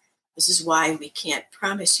Mexico, this is why we can't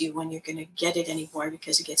promise you when you're going to get it anymore,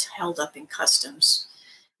 because it gets held up in customs.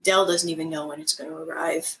 Dell doesn't even know when it's going to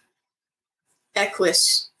arrive.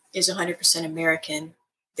 Equus is 100% American.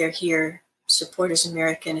 They're here. Support is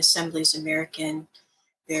American. Assembly is American.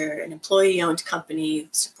 They're an employee-owned company.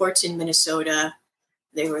 Support's in Minnesota.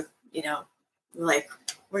 They were, like,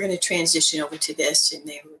 we're going to transition over to this. And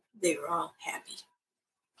they were all happy.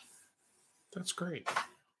 That's great.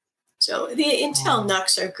 So the Intel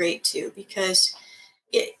NUCs are great too, because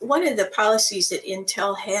one of the policies that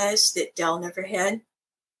Intel has that Dell never had,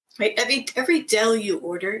 right? Every Dell you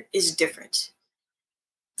order is different.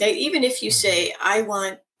 Now, even if you say, I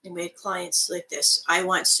want, and we had clients like this, I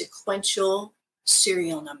want sequential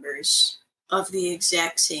serial numbers of the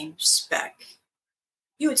exact same spec,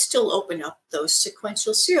 you would still open up those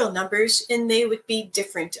sequential serial numbers and they would be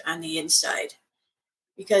different on the inside.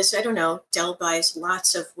 Because, I don't know, Dell buys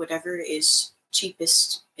lots of whatever is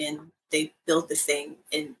cheapest and they build the thing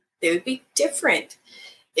and they would be different.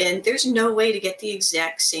 And there's no way to get the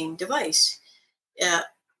exact same device. The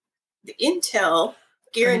Intel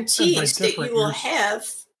guarantees that you will have,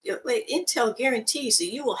 Intel guarantees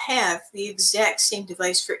that you will have the exact same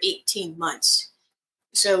device for 18 months.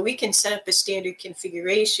 So we can set up a standard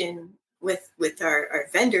configuration with our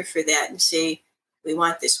vendor for that and say, we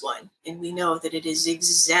want this one. And we know that it is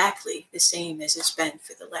exactly the same as it's been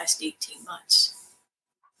for the last 18 months.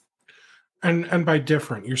 And by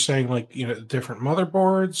different, you're saying like, different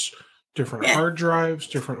motherboards, different hard drives,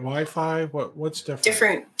 different Wi-Fi. What's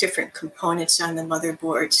different? Different components on the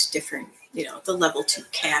motherboards, different, the level 2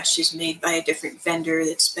 cache is made by a different vendor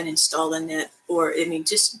that's been installed on that. Or,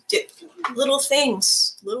 just little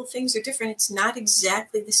things. Little things are different. It's not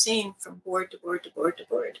exactly the same from board to board to board to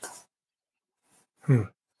board.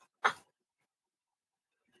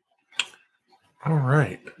 All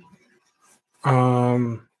right.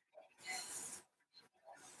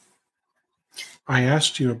 I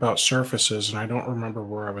asked you about Surfaces, and I don't remember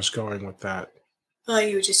where I was going with that. Well,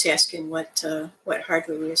 you were just asking what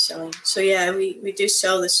hardware we were selling. So yeah, we do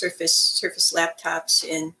sell the Surface laptops,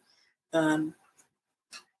 and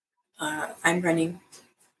I'm running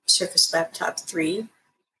Surface Laptop 3.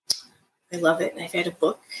 I love it. I've had a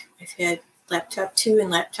book. I've had Laptop 2 and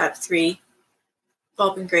Laptop 3.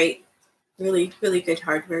 All been great. Really, really good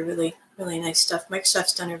hardware. Really, really nice stuff.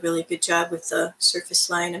 Microsoft's done a really good job with the Surface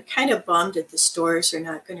line. I'm kind of bummed that the stores are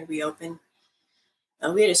not going to reopen.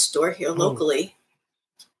 We had a store here locally,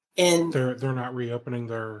 and they're not reopening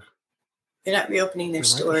their. They're not reopening their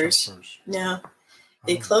stores. No,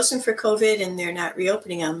 they closed them for COVID, and they're not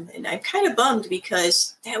reopening them. And I'm kind of bummed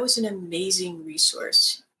because that was an amazing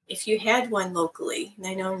resource. If you had one locally, and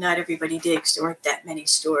I know not everybody did because there weren't that many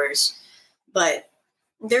stores, but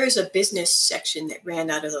there is a business section that ran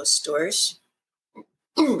out of those stores.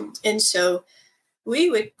 And so we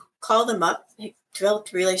would call them up, develop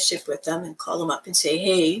a relationship with them and call them up and say,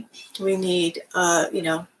 hey, we need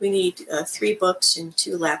 3 books and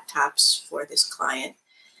 2 laptops for this client.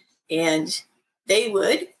 And they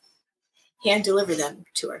would hand deliver them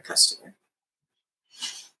to our customer.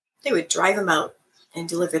 They would drive them out and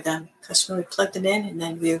deliver them. Customer would plug them in, and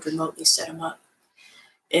then we would remotely set them up.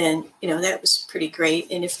 And, that was pretty great.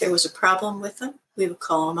 And if there was a problem with them, we would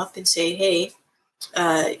call them up and say, hey,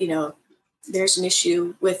 there's an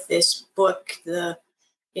issue with this book.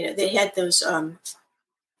 They had those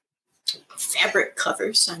fabric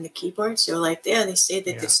covers on the keyboards. They were like, they say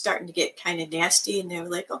that it's starting to get kind of nasty. And they were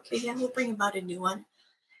like, okay, yeah, we'll bring them out a new one.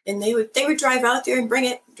 And they would drive out there and bring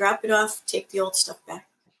it, drop it off, take the old stuff back.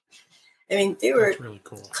 I mean, that's really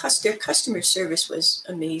cool. Their customer service was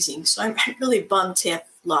amazing. So I'm really bummed to have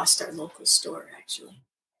lost our local store, actually.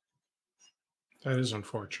 That is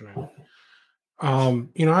unfortunate. I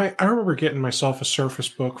remember getting myself a Surface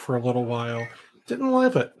Book for a little while. Didn't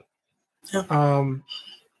love it. Oh.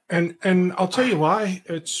 And I'll tell you why.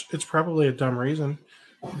 It's probably a dumb reason.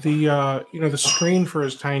 The screen, for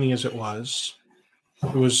as tiny as it was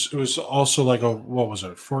also like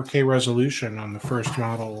 4K resolution on the first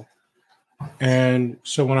model. And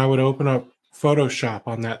so when I would open up Photoshop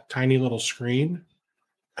on that tiny little screen,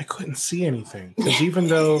 I couldn't see anything, because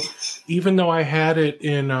even though I had it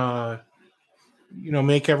in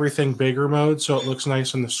make everything bigger mode so it looks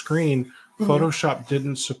nice on the screen, Photoshop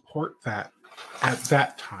didn't support that at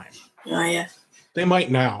that time. Oh yeah, they might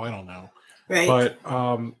now. I don't know. Right. But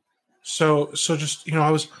so just I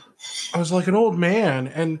was like an old man,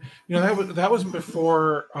 and that was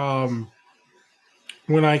before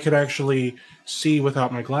when I could actually see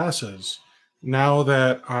without my glasses. Now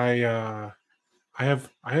that I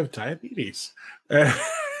have diabetes.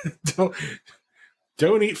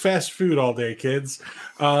 Don't eat fast food all day, kids.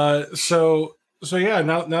 So yeah,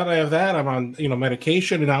 now that I have that, I'm on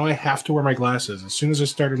medication, and now I have to wear my glasses. As soon as I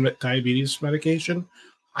started diabetes medication,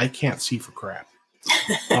 I can't see for crap.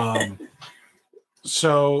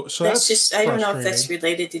 So that's just, I don't know if that's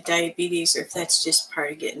related to diabetes or if that's just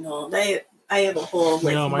part of getting old. I have a whole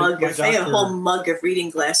mug of reading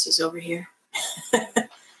glasses over here.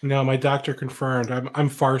 No, my doctor confirmed I'm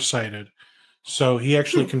farsighted. So he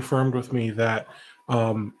actually confirmed with me that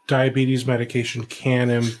diabetes medication can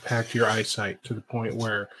impact your eyesight to the point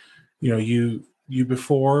where, you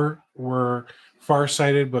before were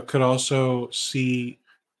farsighted, but could also see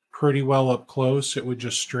pretty well up close. It would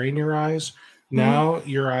just strain your eyes. Mhm. Now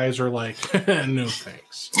your eyes are like, no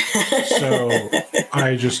thanks. So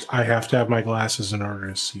I have to have my glasses in order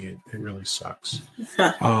to see it. It really sucks.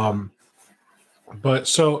 Um, but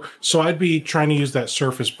so I'd be trying to use that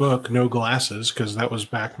Surface Book, no glasses, because that was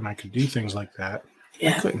back when I could do things like that. I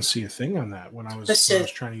Yeah. couldn't see a thing on that when I was That's when I a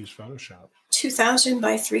was trying to use Photoshop. 2000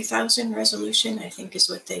 by 3000 resolution, I think, is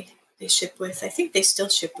what they ship with. I think they still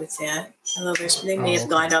ship with that. Although they may Oh, have okay.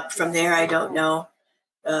 gone up from there. I don't know.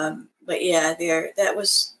 But yeah, that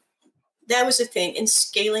was a thing. And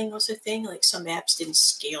scaling was a thing. Like some apps didn't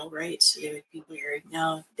scale right, so they would be weird.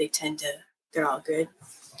 Now they're all good.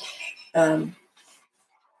 Um,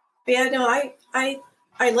 but yeah, no,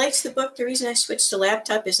 I liked the book. The reason I switched to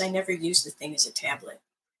laptop is I never used the thing as a tablet.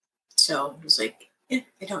 So it was like, I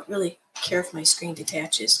don't really care if my screen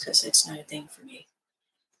detaches because it's not a thing for me.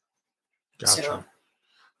 So Gotcha.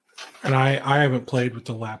 And I haven't played with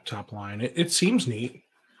the laptop line. It seems neat.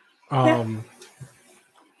 yeah, Um,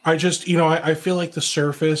 I just, I feel like the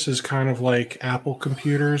Surface is kind of like Apple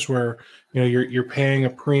computers where, you're paying a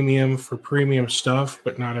premium for premium stuff,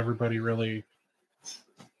 but not everybody really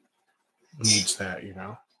needs that.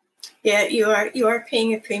 yeah, you are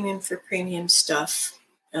paying a premium for premium stuff.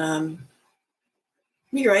 Um,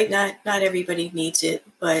 you're right. Not everybody needs it,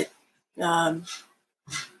 but um,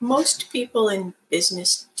 most people in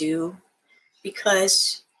business do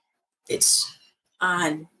because it's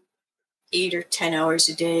on 8 or 10 hours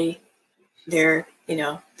a day. They're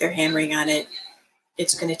hammering on it.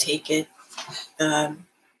 It's going to take it. Um,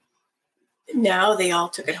 Now they all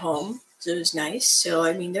took it home, so it was nice. So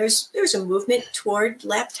I mean, there's a movement toward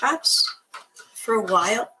laptops for a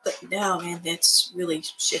while, but now, man, that's really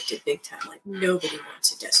shifted big time. Like nobody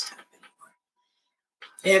wants a desktop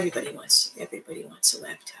anymore. Everybody wants a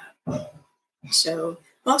laptop. So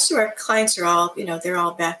most of our clients are all, they're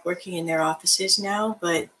all back working in their offices now,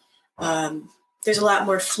 but um, there's a lot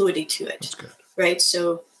more fluidity to it, That's good. right?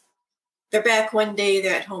 So they're back one day,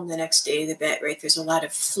 they're at home the next day, they're back, right? There's a lot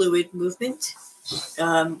of fluid movement.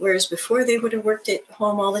 Whereas before they would have worked at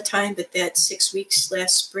home all the time, but that 6 weeks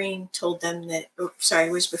last spring told them that,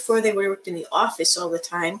 whereas before they would have worked in the office all the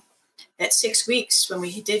time, that 6 weeks when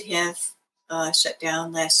we did have shut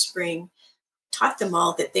down last spring taught them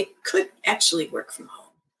all that they could actually work from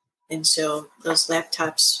home. And so those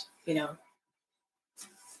laptops,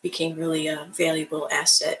 became really a valuable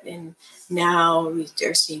asset. And now we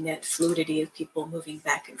are seeing that fluidity of people moving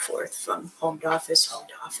back and forth from home to office, home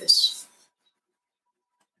to office.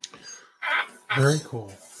 Very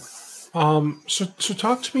cool. So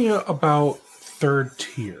talk to me about third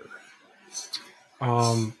tier.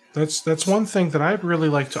 That's one thing that I'd really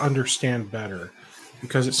like to understand better,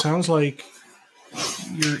 because it sounds like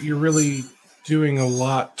you're really doing a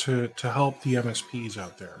lot to help the MSPs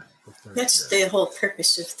out there with third That's tier. the whole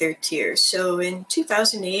purpose of third tier. So in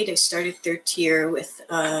 2008, I started third tier with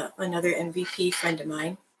another MVP friend of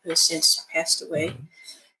mine who has since passed away. Mm-hmm.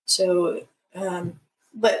 So,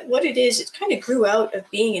 but what it is, it kind of grew out of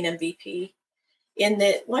being an MVP in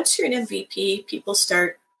that once you're an MVP, people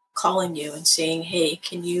start calling you and saying, hey,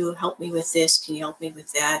 can you help me with this? Can you help me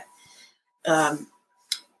with that? Um,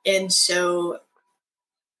 and so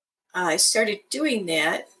I started doing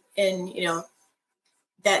that, and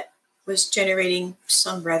that was generating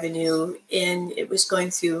some revenue, and it was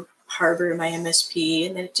going through Harbor, my MSP,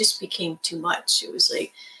 and then it just became too much. It was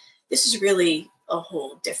like, this is really a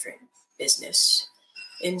whole different business.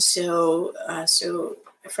 And so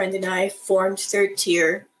a friend and I formed third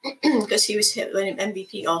tier because he was an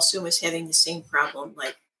MVP also was having the same problem.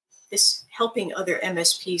 Like this helping other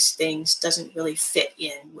MSPs things doesn't really fit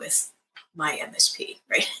in with my MSP,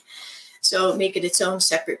 right? So make it its own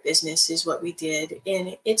separate business is what we did.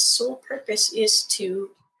 And its sole purpose is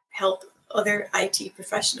to help other IT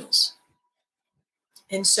professionals.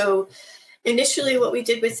 And so initially what we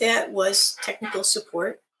did with that was technical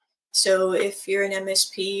support. So if you're an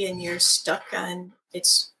MSP and you're stuck on,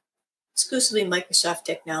 it's exclusively Microsoft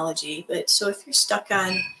technology, but so if you're stuck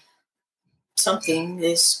on something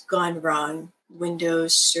that's gone wrong,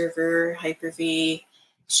 Windows Server, Hyper-V,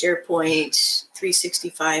 SharePoint,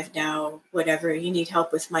 365 now, whatever, you need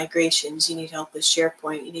help with migrations, you need help with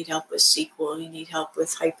SharePoint, you need help with SQL, you need help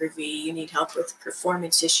with Hyper-V, you need help with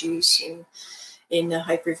performance issues in the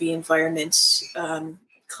Hyper-V environments,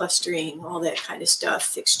 clustering, all that kind of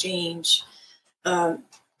stuff, Exchange. I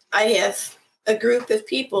have a group of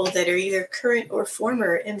people that are either current or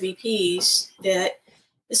former MVPs that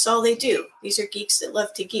it's all they do. These are geeks that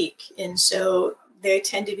love to geek. And so they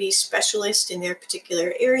tend to be specialists in their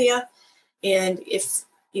particular area. And if,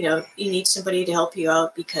 you need somebody to help you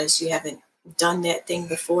out because you haven't done that thing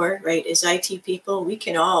before, right? As IT people, we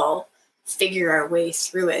can all figure our way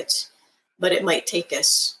through it, but it might take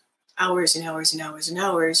us hours and hours and hours and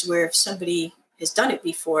hours, where if somebody has done it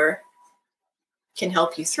before, can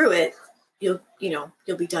help you through it, you'll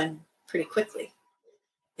be done pretty quickly.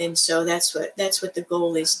 And so that's what the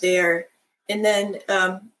goal is there. And then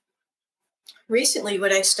recently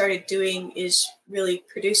what I started doing is really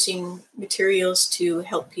producing materials to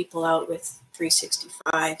help people out with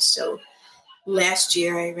 365. So last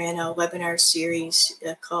year I ran a webinar series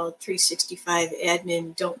called 365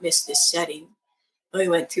 Admin Don't Miss This Setting. We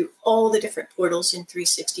went through all the different portals in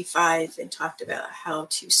 365 and talked about how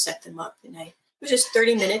to set them up. And it was just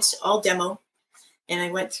 30 minutes, all demo. And I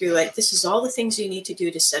went through this is all the things you need to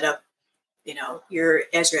do to set up, your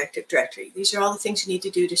Azure Active Directory. These are all the things you need to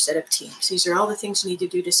do to set up Teams. These are all the things you need to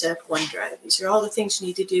do to set up OneDrive. These are all the things you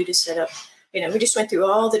need to do to set up, we just went through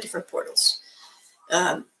all the different portals.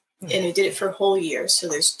 And I did it for a whole year. So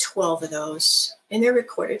there's 12 of those and they're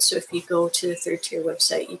recorded. So if you go to the third tier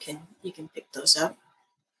website, you can pick those up.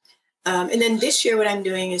 And then this year, what I'm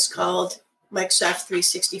doing is called Microsoft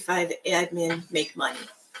 365 Admin Make Money.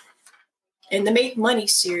 And the Make Money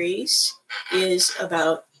series is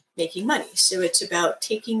about making money. So it's about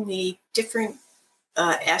taking the different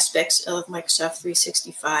aspects of Microsoft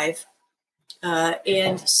 365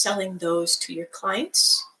 and selling those to your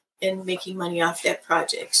clients and making money off that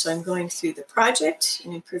project. So I'm going through the project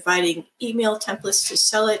and providing email templates to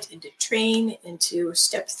sell it and to train and to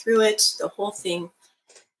step through it, the whole thing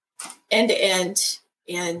end to end,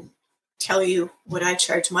 and tell you what I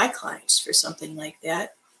charge my clients for something like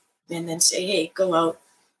that. And then say, hey, go out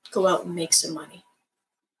and make some money.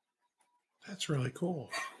 That's really cool.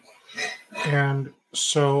 And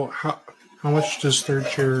so how much does third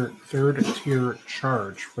tier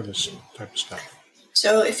charge for this type of stuff?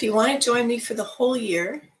 So if you want to join me for the whole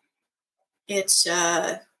year, it's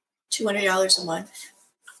 $200 a month.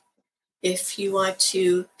 If you want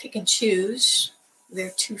to pick and choose,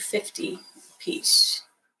 they're $250 a piece.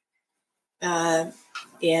 And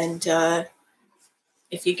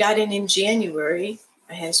if you got in January,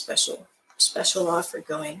 I had a special offer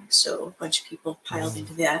going, so a bunch of people piled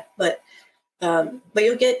into that. But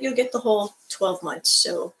you'll get the whole 12 months.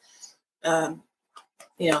 So in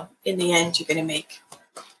the end, you're going to make,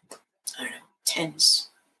 I don't know, tens,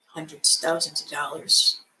 hundreds, thousands of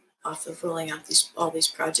dollars off of rolling out all these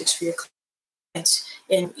projects for your clients,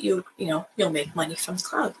 and you'll make money from the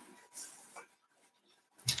cloud.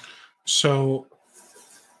 So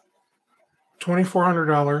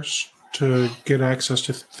 $2,400 to get access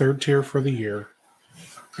to third tier for the year.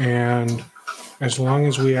 And as long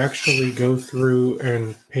as we actually go through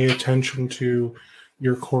and pay attention to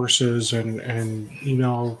your courses and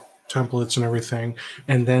email templates and everything,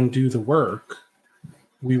 and then do the work,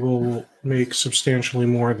 we will make substantially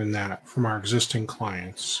more than that from our existing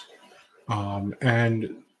clients.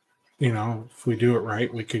 And, if we do it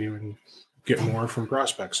right, we could even get more from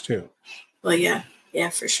prospects too. Well, yeah,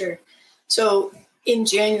 for sure. So in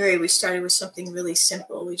January, we started with something really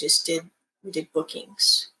simple. We did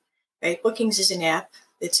bookings, right? Bookings is an app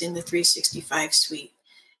that's in the 365 suite,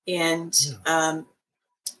 and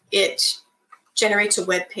it generates a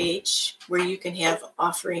web page where you can have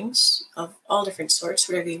offerings of all different sorts,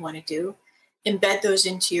 whatever you want to do, embed those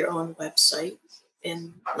into your own website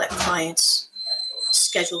and let clients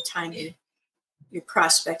schedule time. Your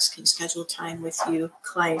prospects can schedule time with you.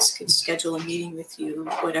 Clients can schedule a meeting with you,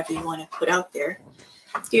 whatever you want to put out there.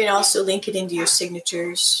 You can also link it into your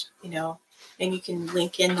signatures, and you can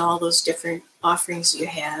link in all those different offerings you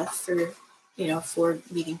have for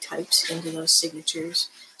meeting types into those signatures.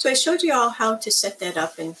 So I showed you all how to set that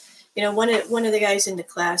up. And, one of the guys in the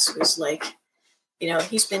class was like,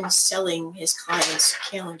 he's been selling his clients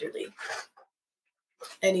Calendarly.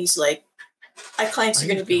 And he's like, my clients are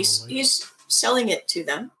going to be, he's selling it to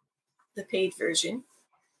them, the paid version.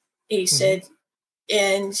 He said,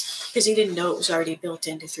 and because he didn't know it was already built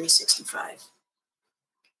into 365.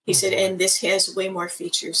 He said, and this has way more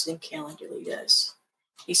features than Calendarly does.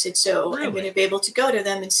 He said, so I'm going to be able to go to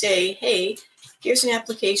them and say, hey, here's an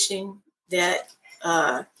application that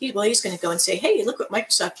he's going to go and say, hey, look what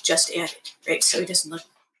Microsoft just added, right? So he doesn't look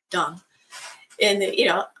dumb. And,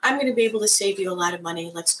 I'm going to be able to save you a lot of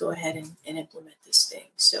money. Let's go ahead and implement this thing.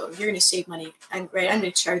 So you're going to save money. I'm going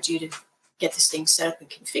to charge you to get this thing set up and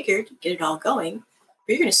configured, get it all going. But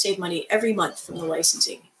you're going to save money every month from the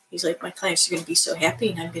licensing. He's like, my clients are going to be so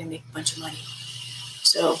happy and I'm going to make a bunch of money.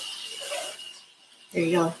 So there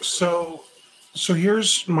you go. So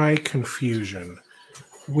here's my confusion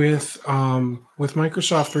with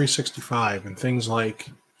Microsoft 365 and things like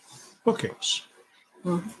bookings.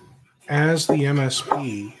 Mm-hmm. As the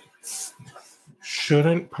MSP,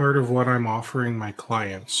 shouldn't part of what I'm offering my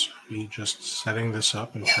clients be just setting this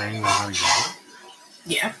up and training them how to use it?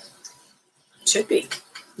 Yeah, should be.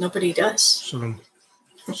 Nobody does. So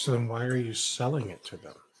then why are you selling it to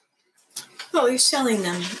them? Well, you're selling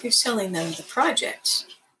them the project,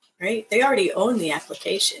 right? They already own the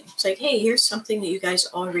application. It's like, hey, here's something that you guys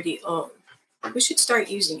already own. We should start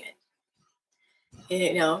using it.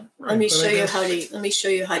 You know, Right, let me show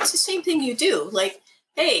you how. It's the same thing you do. Like,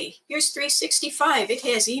 hey, here's 365. It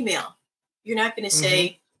has email. You're not going to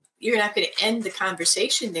say, you're not going to end the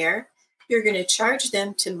conversation there. You're going to charge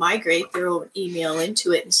them to migrate their own email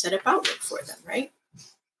into it and set up Outlook for them, right?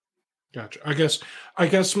 Gotcha. I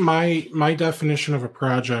guess my definition of a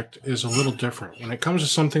project is a little different. When it comes to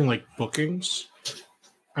something like bookings,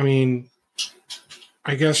 I mean,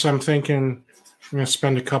 I guess I'm thinking I'm going to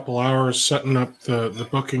spend a couple hours setting up the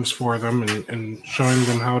bookings for them and showing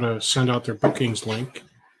them how to send out their bookings link,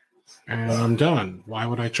 and I'm done. Why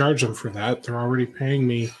would I charge them for that? They're already paying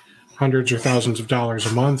me hundreds or thousands of dollars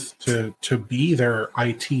a month to be their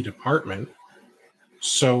IT department.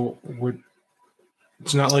 So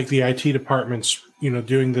it's not like the IT department's,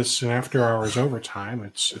 doing this in after hours overtime.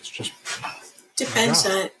 It's just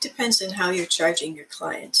depends on how you're charging your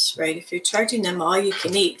clients, right? If you're charging them all you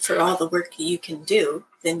can eat for all the work you can do,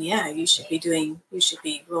 then yeah, you should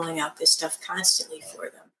be rolling out this stuff constantly for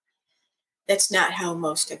them. That's not how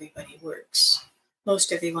most everybody works.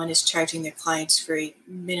 Most everyone is charging their clients for a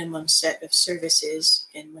minimum set of services,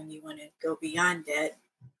 and when you want to go beyond that,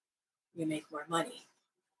 you make more money,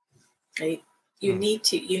 right? You need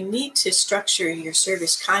to structure your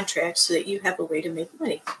service contract so that you have a way to make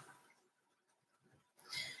money,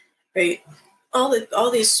 right?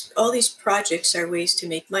 All these projects are ways to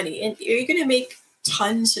make money, and are you going to make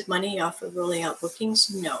tons of money off of rolling out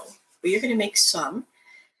bookings? No, but you're going to make some.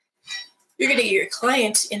 You're going to get your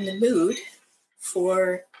clients in the mood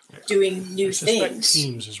for doing new things.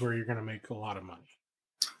 Teams is where you're going to make a lot of money.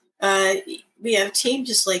 Teams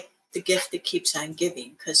is like the gift that keeps on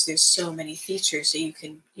giving, because there's so many features that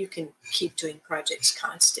you can keep doing projects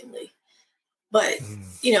constantly. But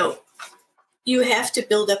you have to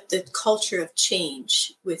build up the culture of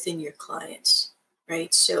change within your clients,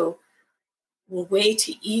 right? So a way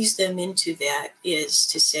to ease them into that is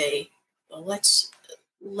to say, well,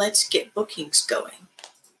 let's get bookings going.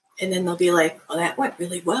 And then they'll be like, well, that went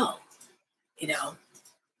really well.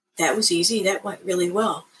 That was easy. That went really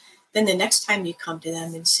well. Then the next time you come to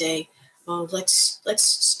them and say, well, let's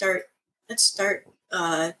start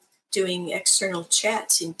doing external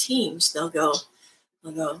chats in Teams, they'll go,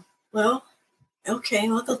 well, okay,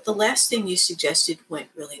 well, the last thing you suggested went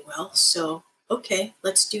really well. So, okay,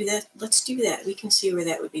 let's do that. We can see where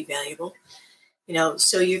that would be valuable.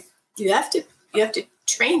 So you have to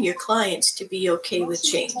train your clients to be okay with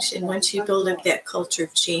change. And once you build up that culture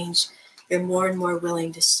of change, they're more and more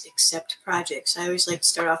willing to accept projects. I always like to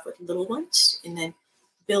start off with little ones and then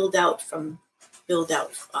build out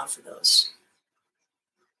off of those.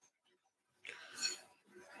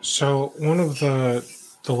 So one of the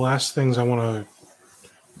last things I want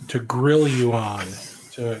to grill you on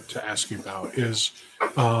to ask you about is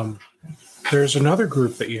there's another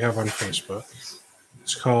group that you have on Facebook.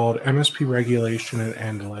 It's called MSP Regulation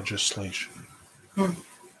and Legislation.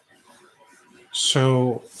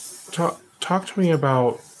 So talk to me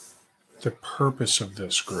about the purpose of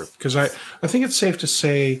this group, because I think it's safe to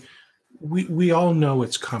say we all know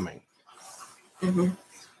it's coming.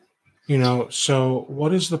 So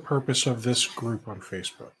what is the purpose of this group on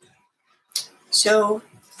Facebook? So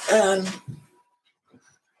I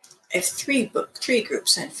have three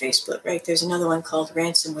groups on Facebook, right? There's another one called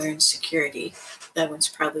Ransomware and Security. That one's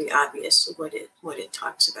probably obvious what it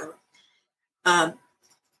talks about.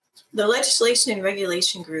 The Legislation and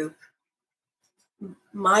Regulation group,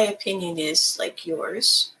 my opinion is like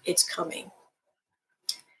yours. It's coming.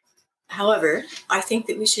 However, I think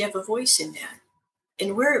that we should have a voice in that.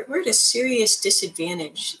 And we're at a serious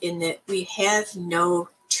disadvantage in that we have no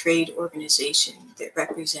trade organization that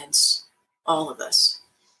represents all of us.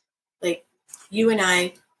 Like, you and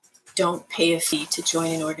I don't pay a fee to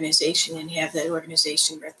join an organization and have that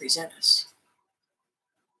organization represent us.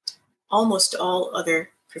 Almost all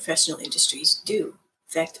other professional industries do. In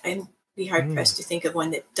fact, I'd be hard-pressed to think of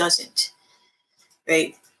one that doesn't,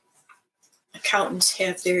 right? Accountants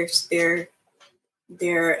have their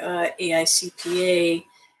AICPA.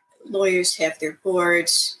 lawyers have their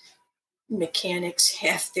boards, mechanics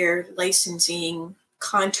have their licensing,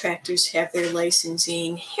 contractors have their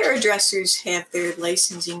licensing, hairdressers have their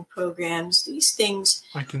licensing programs. These things.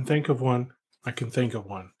 I can think of one.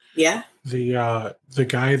 Yeah. The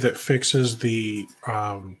guy that fixes the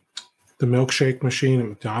milkshake machine at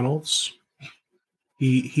McDonald's,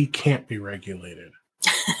 he can't be regulated.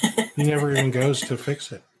 He never even goes to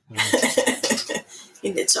fix it.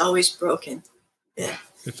 It's always broken. Yeah.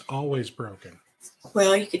 It's always broken.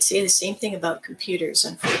 Well, you could say the same thing about computers,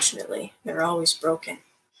 unfortunately. They're always broken.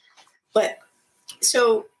 But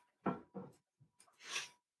so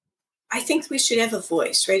I think we should have a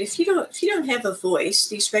voice, right? If you don't have a voice,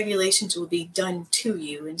 these regulations will be done to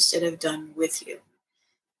you instead of done with you.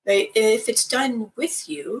 Right? If it's done with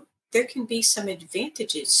you, there can be some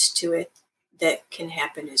advantages to it that can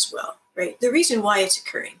happen as well, right? The reason why it's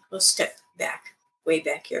occurring, we'll step back, way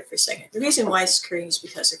back here for a second. The reason why it's occurring is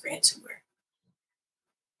because of ransomware.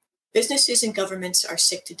 Businesses and governments are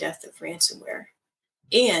sick to death of ransomware,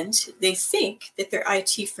 and they think that their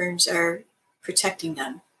IT firms are protecting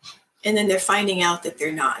them. And then they're finding out that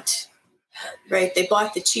they're not, right? They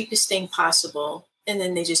bought the cheapest thing possible, and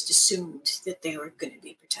then they just assumed that they were going to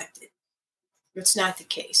be protected. It's not the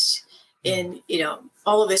case. And,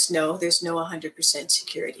 all of us know there's no 100%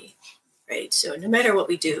 security, right? So no matter what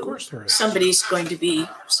we do, somebody's going to be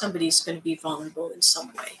vulnerable in some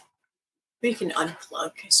way. We can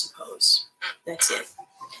unplug, I suppose. That's it.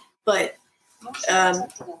 But,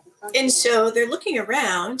 and so they're looking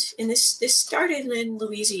around, and this started in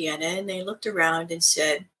Louisiana, and they looked around and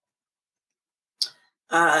said,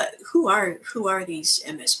 who are these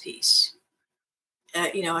MSPs?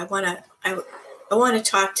 I want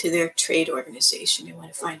to talk to their trade organization. I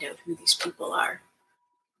want to find out who these people are.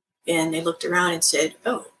 And they looked around and said,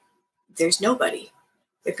 oh, there's nobody.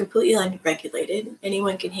 They're completely unregulated.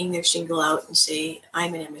 Anyone can hang their shingle out and say,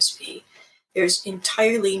 I'm an MSP. There's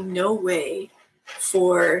entirely no way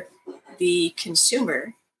for the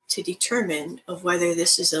consumer to determine of whether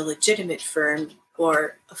this is a legitimate firm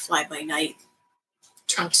or a fly-by-night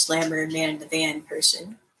trunk slammer, man in the van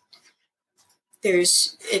person.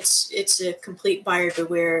 It's a complete buyer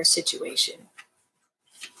beware situation.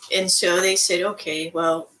 And so they said, okay,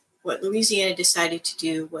 well, what Louisiana decided to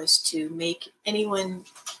do was to make anyone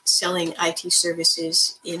selling IT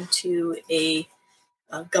services into a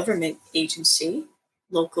government agency,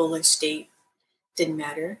 local or state, didn't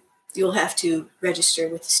matter. You'll have to register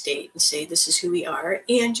with the state and say, this is who we are.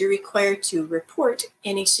 And you're required to report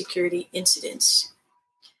any security incidents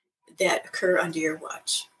that occur under your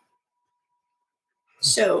watch.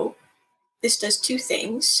 So this does two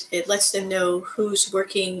things. It lets them know who's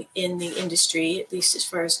working in the industry, at least as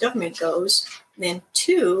far as government goes. And then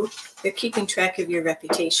two, they're keeping track of your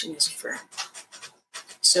reputation as a firm.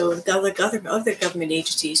 So other government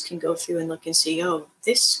agencies can go through and look and see, oh,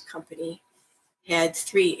 this company had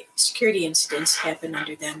 3 security incidents happen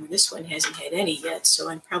under them. This one hasn't had any yet, so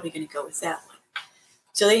I'm probably going to go with that one.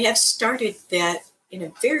 So they have started that in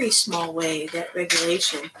a very small way, that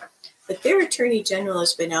regulation. But their attorney general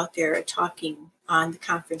has been out there talking on the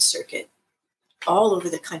conference circuit all over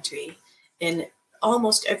the country. And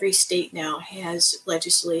almost every state now has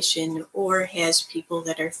legislation or has people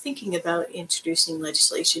that are thinking about introducing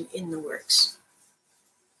legislation in the works.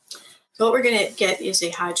 So what we're going to get is a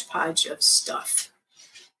hodgepodge of stuff.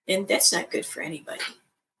 And that's not good for anybody.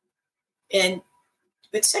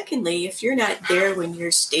 But secondly, if you're not there when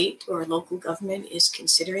your state or local government is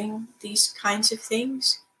considering these kinds of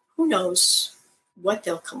things, who knows what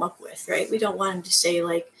they'll come up with, right? We don't want them to say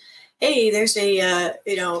like, hey, there's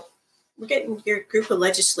we're getting your group of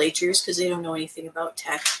legislatures because they don't know anything about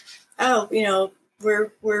tech. Oh,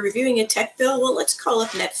 we're reviewing a tech bill. Well, let's call up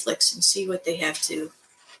Netflix and see how they have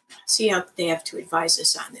to advise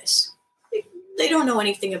us on this. They don't know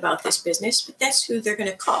anything about this business, but that's who they're going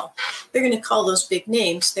to call. They're going to call those big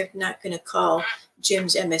names. They're not going to call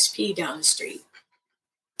Jim's MSP down the street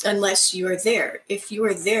unless you are there. If you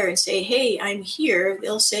are there and say, hey, I'm here,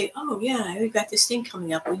 they'll say, oh, yeah, we've got this thing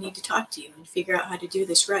coming up. We need to talk to you and figure out how to do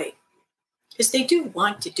this right. Because they do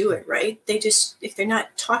want to do it right. They just, if they're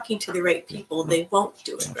not talking to the right people, they won't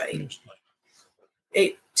do it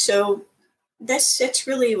right. So that's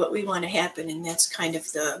really what we want to happen, and that's kind of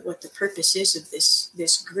what the purpose is of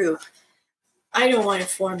this group. I don't want to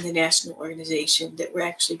form the national organization that we're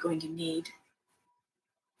actually going to need,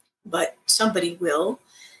 but somebody will.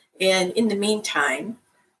 And in the meantime,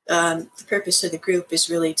 the purpose of the group is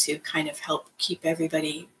really to kind of help keep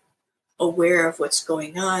everybody aware of what's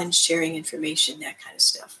going on, sharing information, that kind of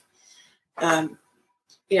stuff.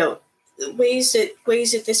 ways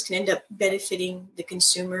that this can end up benefiting the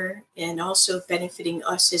consumer and also benefiting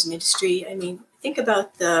us as an industry. I mean, think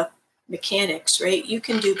about the mechanics, right? You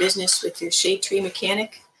can do business with your shade tree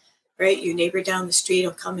mechanic, right? Your neighbor down the street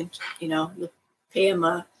will come and, you'll pay him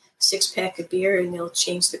a 6-pack of beer and they'll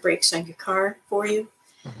change the brakes on your car for you.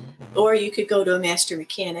 Mm-hmm. Or you could go to a master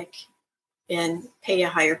mechanic and pay a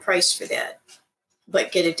higher price for that,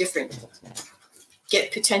 but get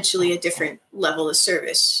potentially a different level of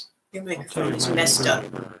service. Your microphone is messed up.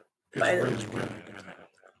 I don't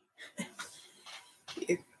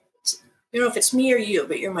know if it's me or you,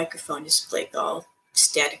 but your microphone is like all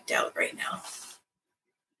staticked out right now.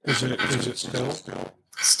 Is it still?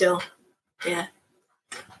 Still, yeah.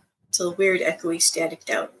 It's a weird, echoey, staticked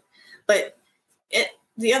out. But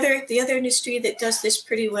the other industry that does this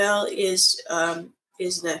pretty well is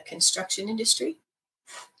the construction industry.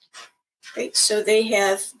 Right, so they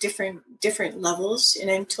have different levels, and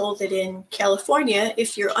I'm told that in California,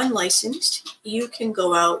 if you're unlicensed, you can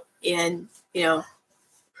go out and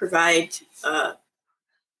provide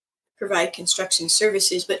construction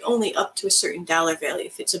services, but only up to a certain dollar value.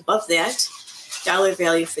 If it's above that dollar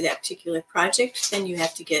value for that particular project, then you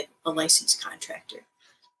have to get a licensed contractor.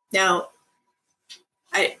 Now,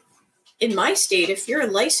 in my state, if you're a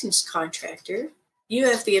licensed contractor, you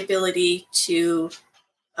have the ability to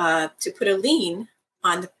put a lien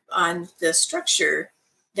on the structure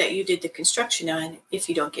that you did the construction on if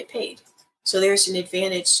you don't get paid. So there's an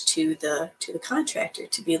advantage to the contractor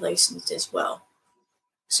to be licensed as well.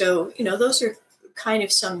 So those are kind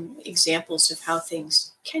of some examples of how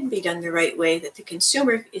things can be done the right way, that the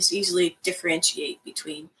consumer is easily differentiate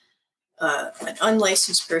between an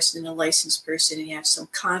unlicensed person and a licensed person, and have some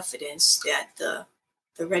confidence that the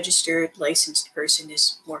registered licensed person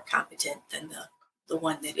is more competent than the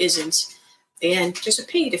one that isn't, and there's a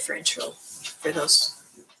pay differential for those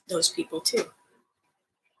people too.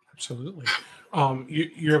 Absolutely.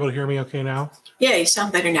 You're able to hear me okay now? Yeah, you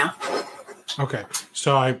sound better now. Okay,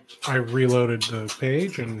 so I reloaded the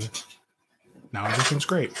page and now everything's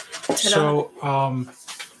great. Ta-da. So all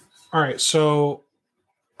right, so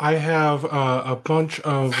I have a bunch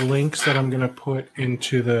of links that I'm going to put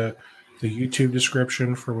into the YouTube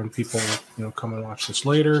description for when people come and watch this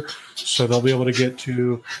later, so they'll be able to get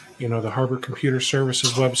to the Harbor Computer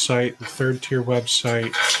Services website, the Third Tier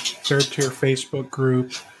website, Third Tier Facebook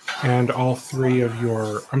group, and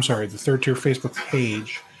the Third Tier Facebook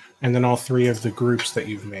page, and then all 3 of the groups that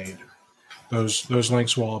you've made. Those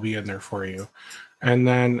links will all be in there for you. And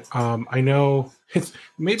then I know it's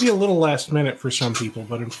maybe a little last minute for some people,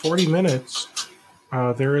 but in 40 minutes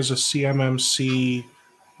there is a CMMC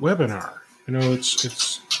webinar.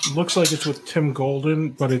 It's looks like it's with Tim Golden,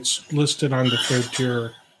 but it's listed on the Third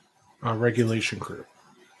Tier regulation group.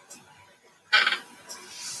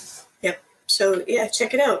 Yep. So yeah,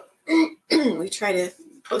 check it out. We try to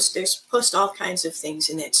post all kinds of things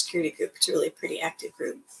in that security group. It's really a pretty active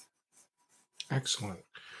group. Excellent.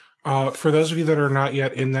 For those of you that are not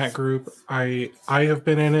yet in that group, I have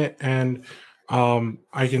been in it, and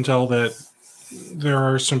I can tell that there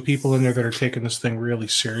are some people in there that are taking this thing really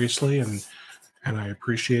seriously, and I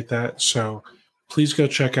appreciate that. So please go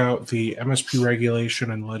check out the MSP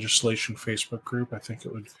Regulation and Legislation Facebook group. I think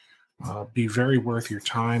it would be very worth your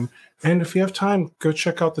time. And if you have time, go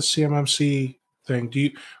check out the CMMC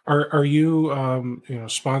thing. Are you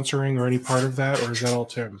sponsoring or any part of that, or is that all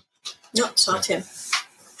Tim? No, it's all Tim.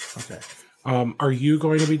 Okay. Are you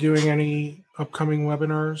going to be doing any upcoming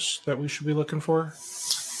webinars that we should be looking for?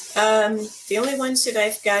 The only ones that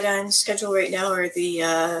I've got on schedule right now are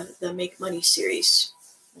the Make Money series,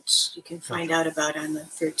 which you can find out about on the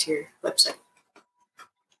Third Tier website.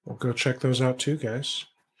 Well, go check those out too, guys.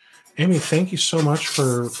 Amy, thank you so much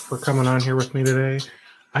for coming on here with me today.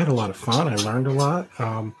 I had a lot of fun. I learned a lot.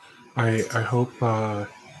 I hope my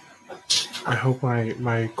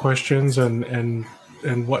questions and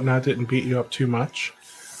whatnot didn't beat you up too much.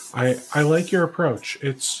 I like your approach.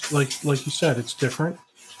 It's like you said, it's different,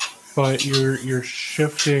 but you're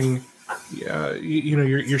shifting.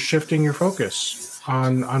 You're shifting your focus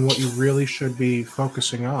on what you really should be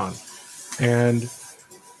focusing on, and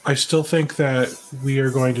I still think that we are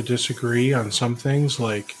going to disagree on some things,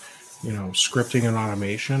 like scripting and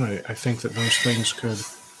automation. I think that those things could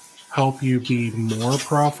help you be more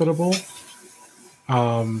profitable.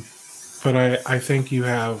 But I think you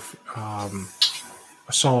have a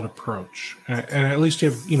solid approach, and at least you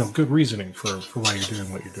have good reasoning for why you're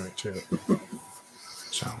doing what you're doing too.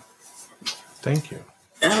 So, thank you.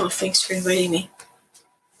 Oh, thanks for inviting me.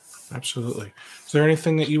 Absolutely. Is there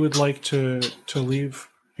anything that you would like to leave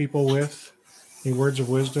people with? Any words of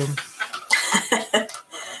wisdom?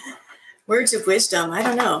 Words of wisdom. I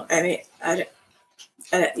don't know. I mean, I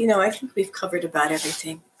think we've covered about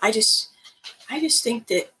everything. I just think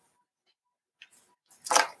that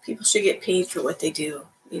people should get paid for what they do.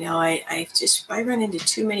 I run into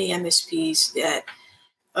too many MSPs that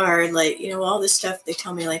are like, all this stuff they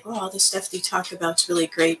tell me, like, all this stuff you talk about is really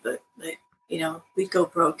great, but we'd go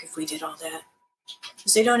broke if we did all that,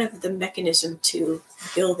 because they don't have the mechanism to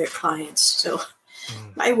bill their clients. So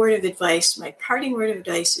my parting word of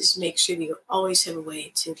advice is make sure that you always have a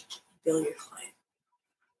way to bill your client.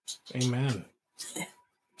 Amen.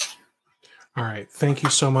 All right. Thank you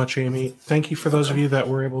so much, Amy. Thank you for those of you that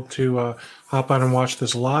were able to hop on and watch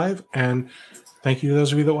this live. And thank you to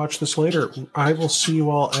those of you that watch this later. I will see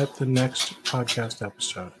you all at the next podcast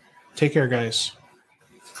episode. Take care, guys.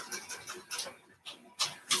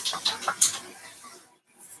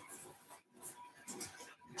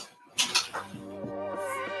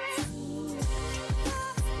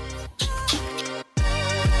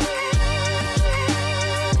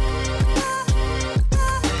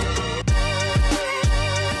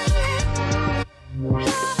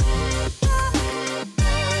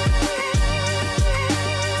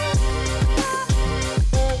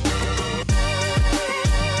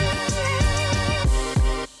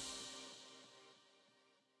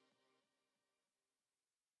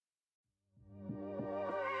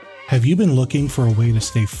 Have you been looking for a way to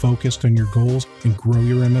stay focused on your goals and grow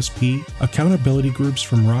your MSP? Accountability groups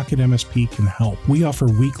from Rocket MSP can help. We offer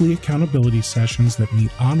weekly accountability sessions that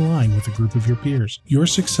meet online with a group of your peers. Your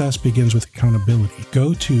success begins with accountability.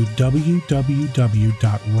 Go to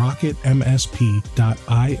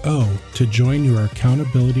www.rocketmsp.io to join your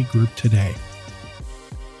accountability group today.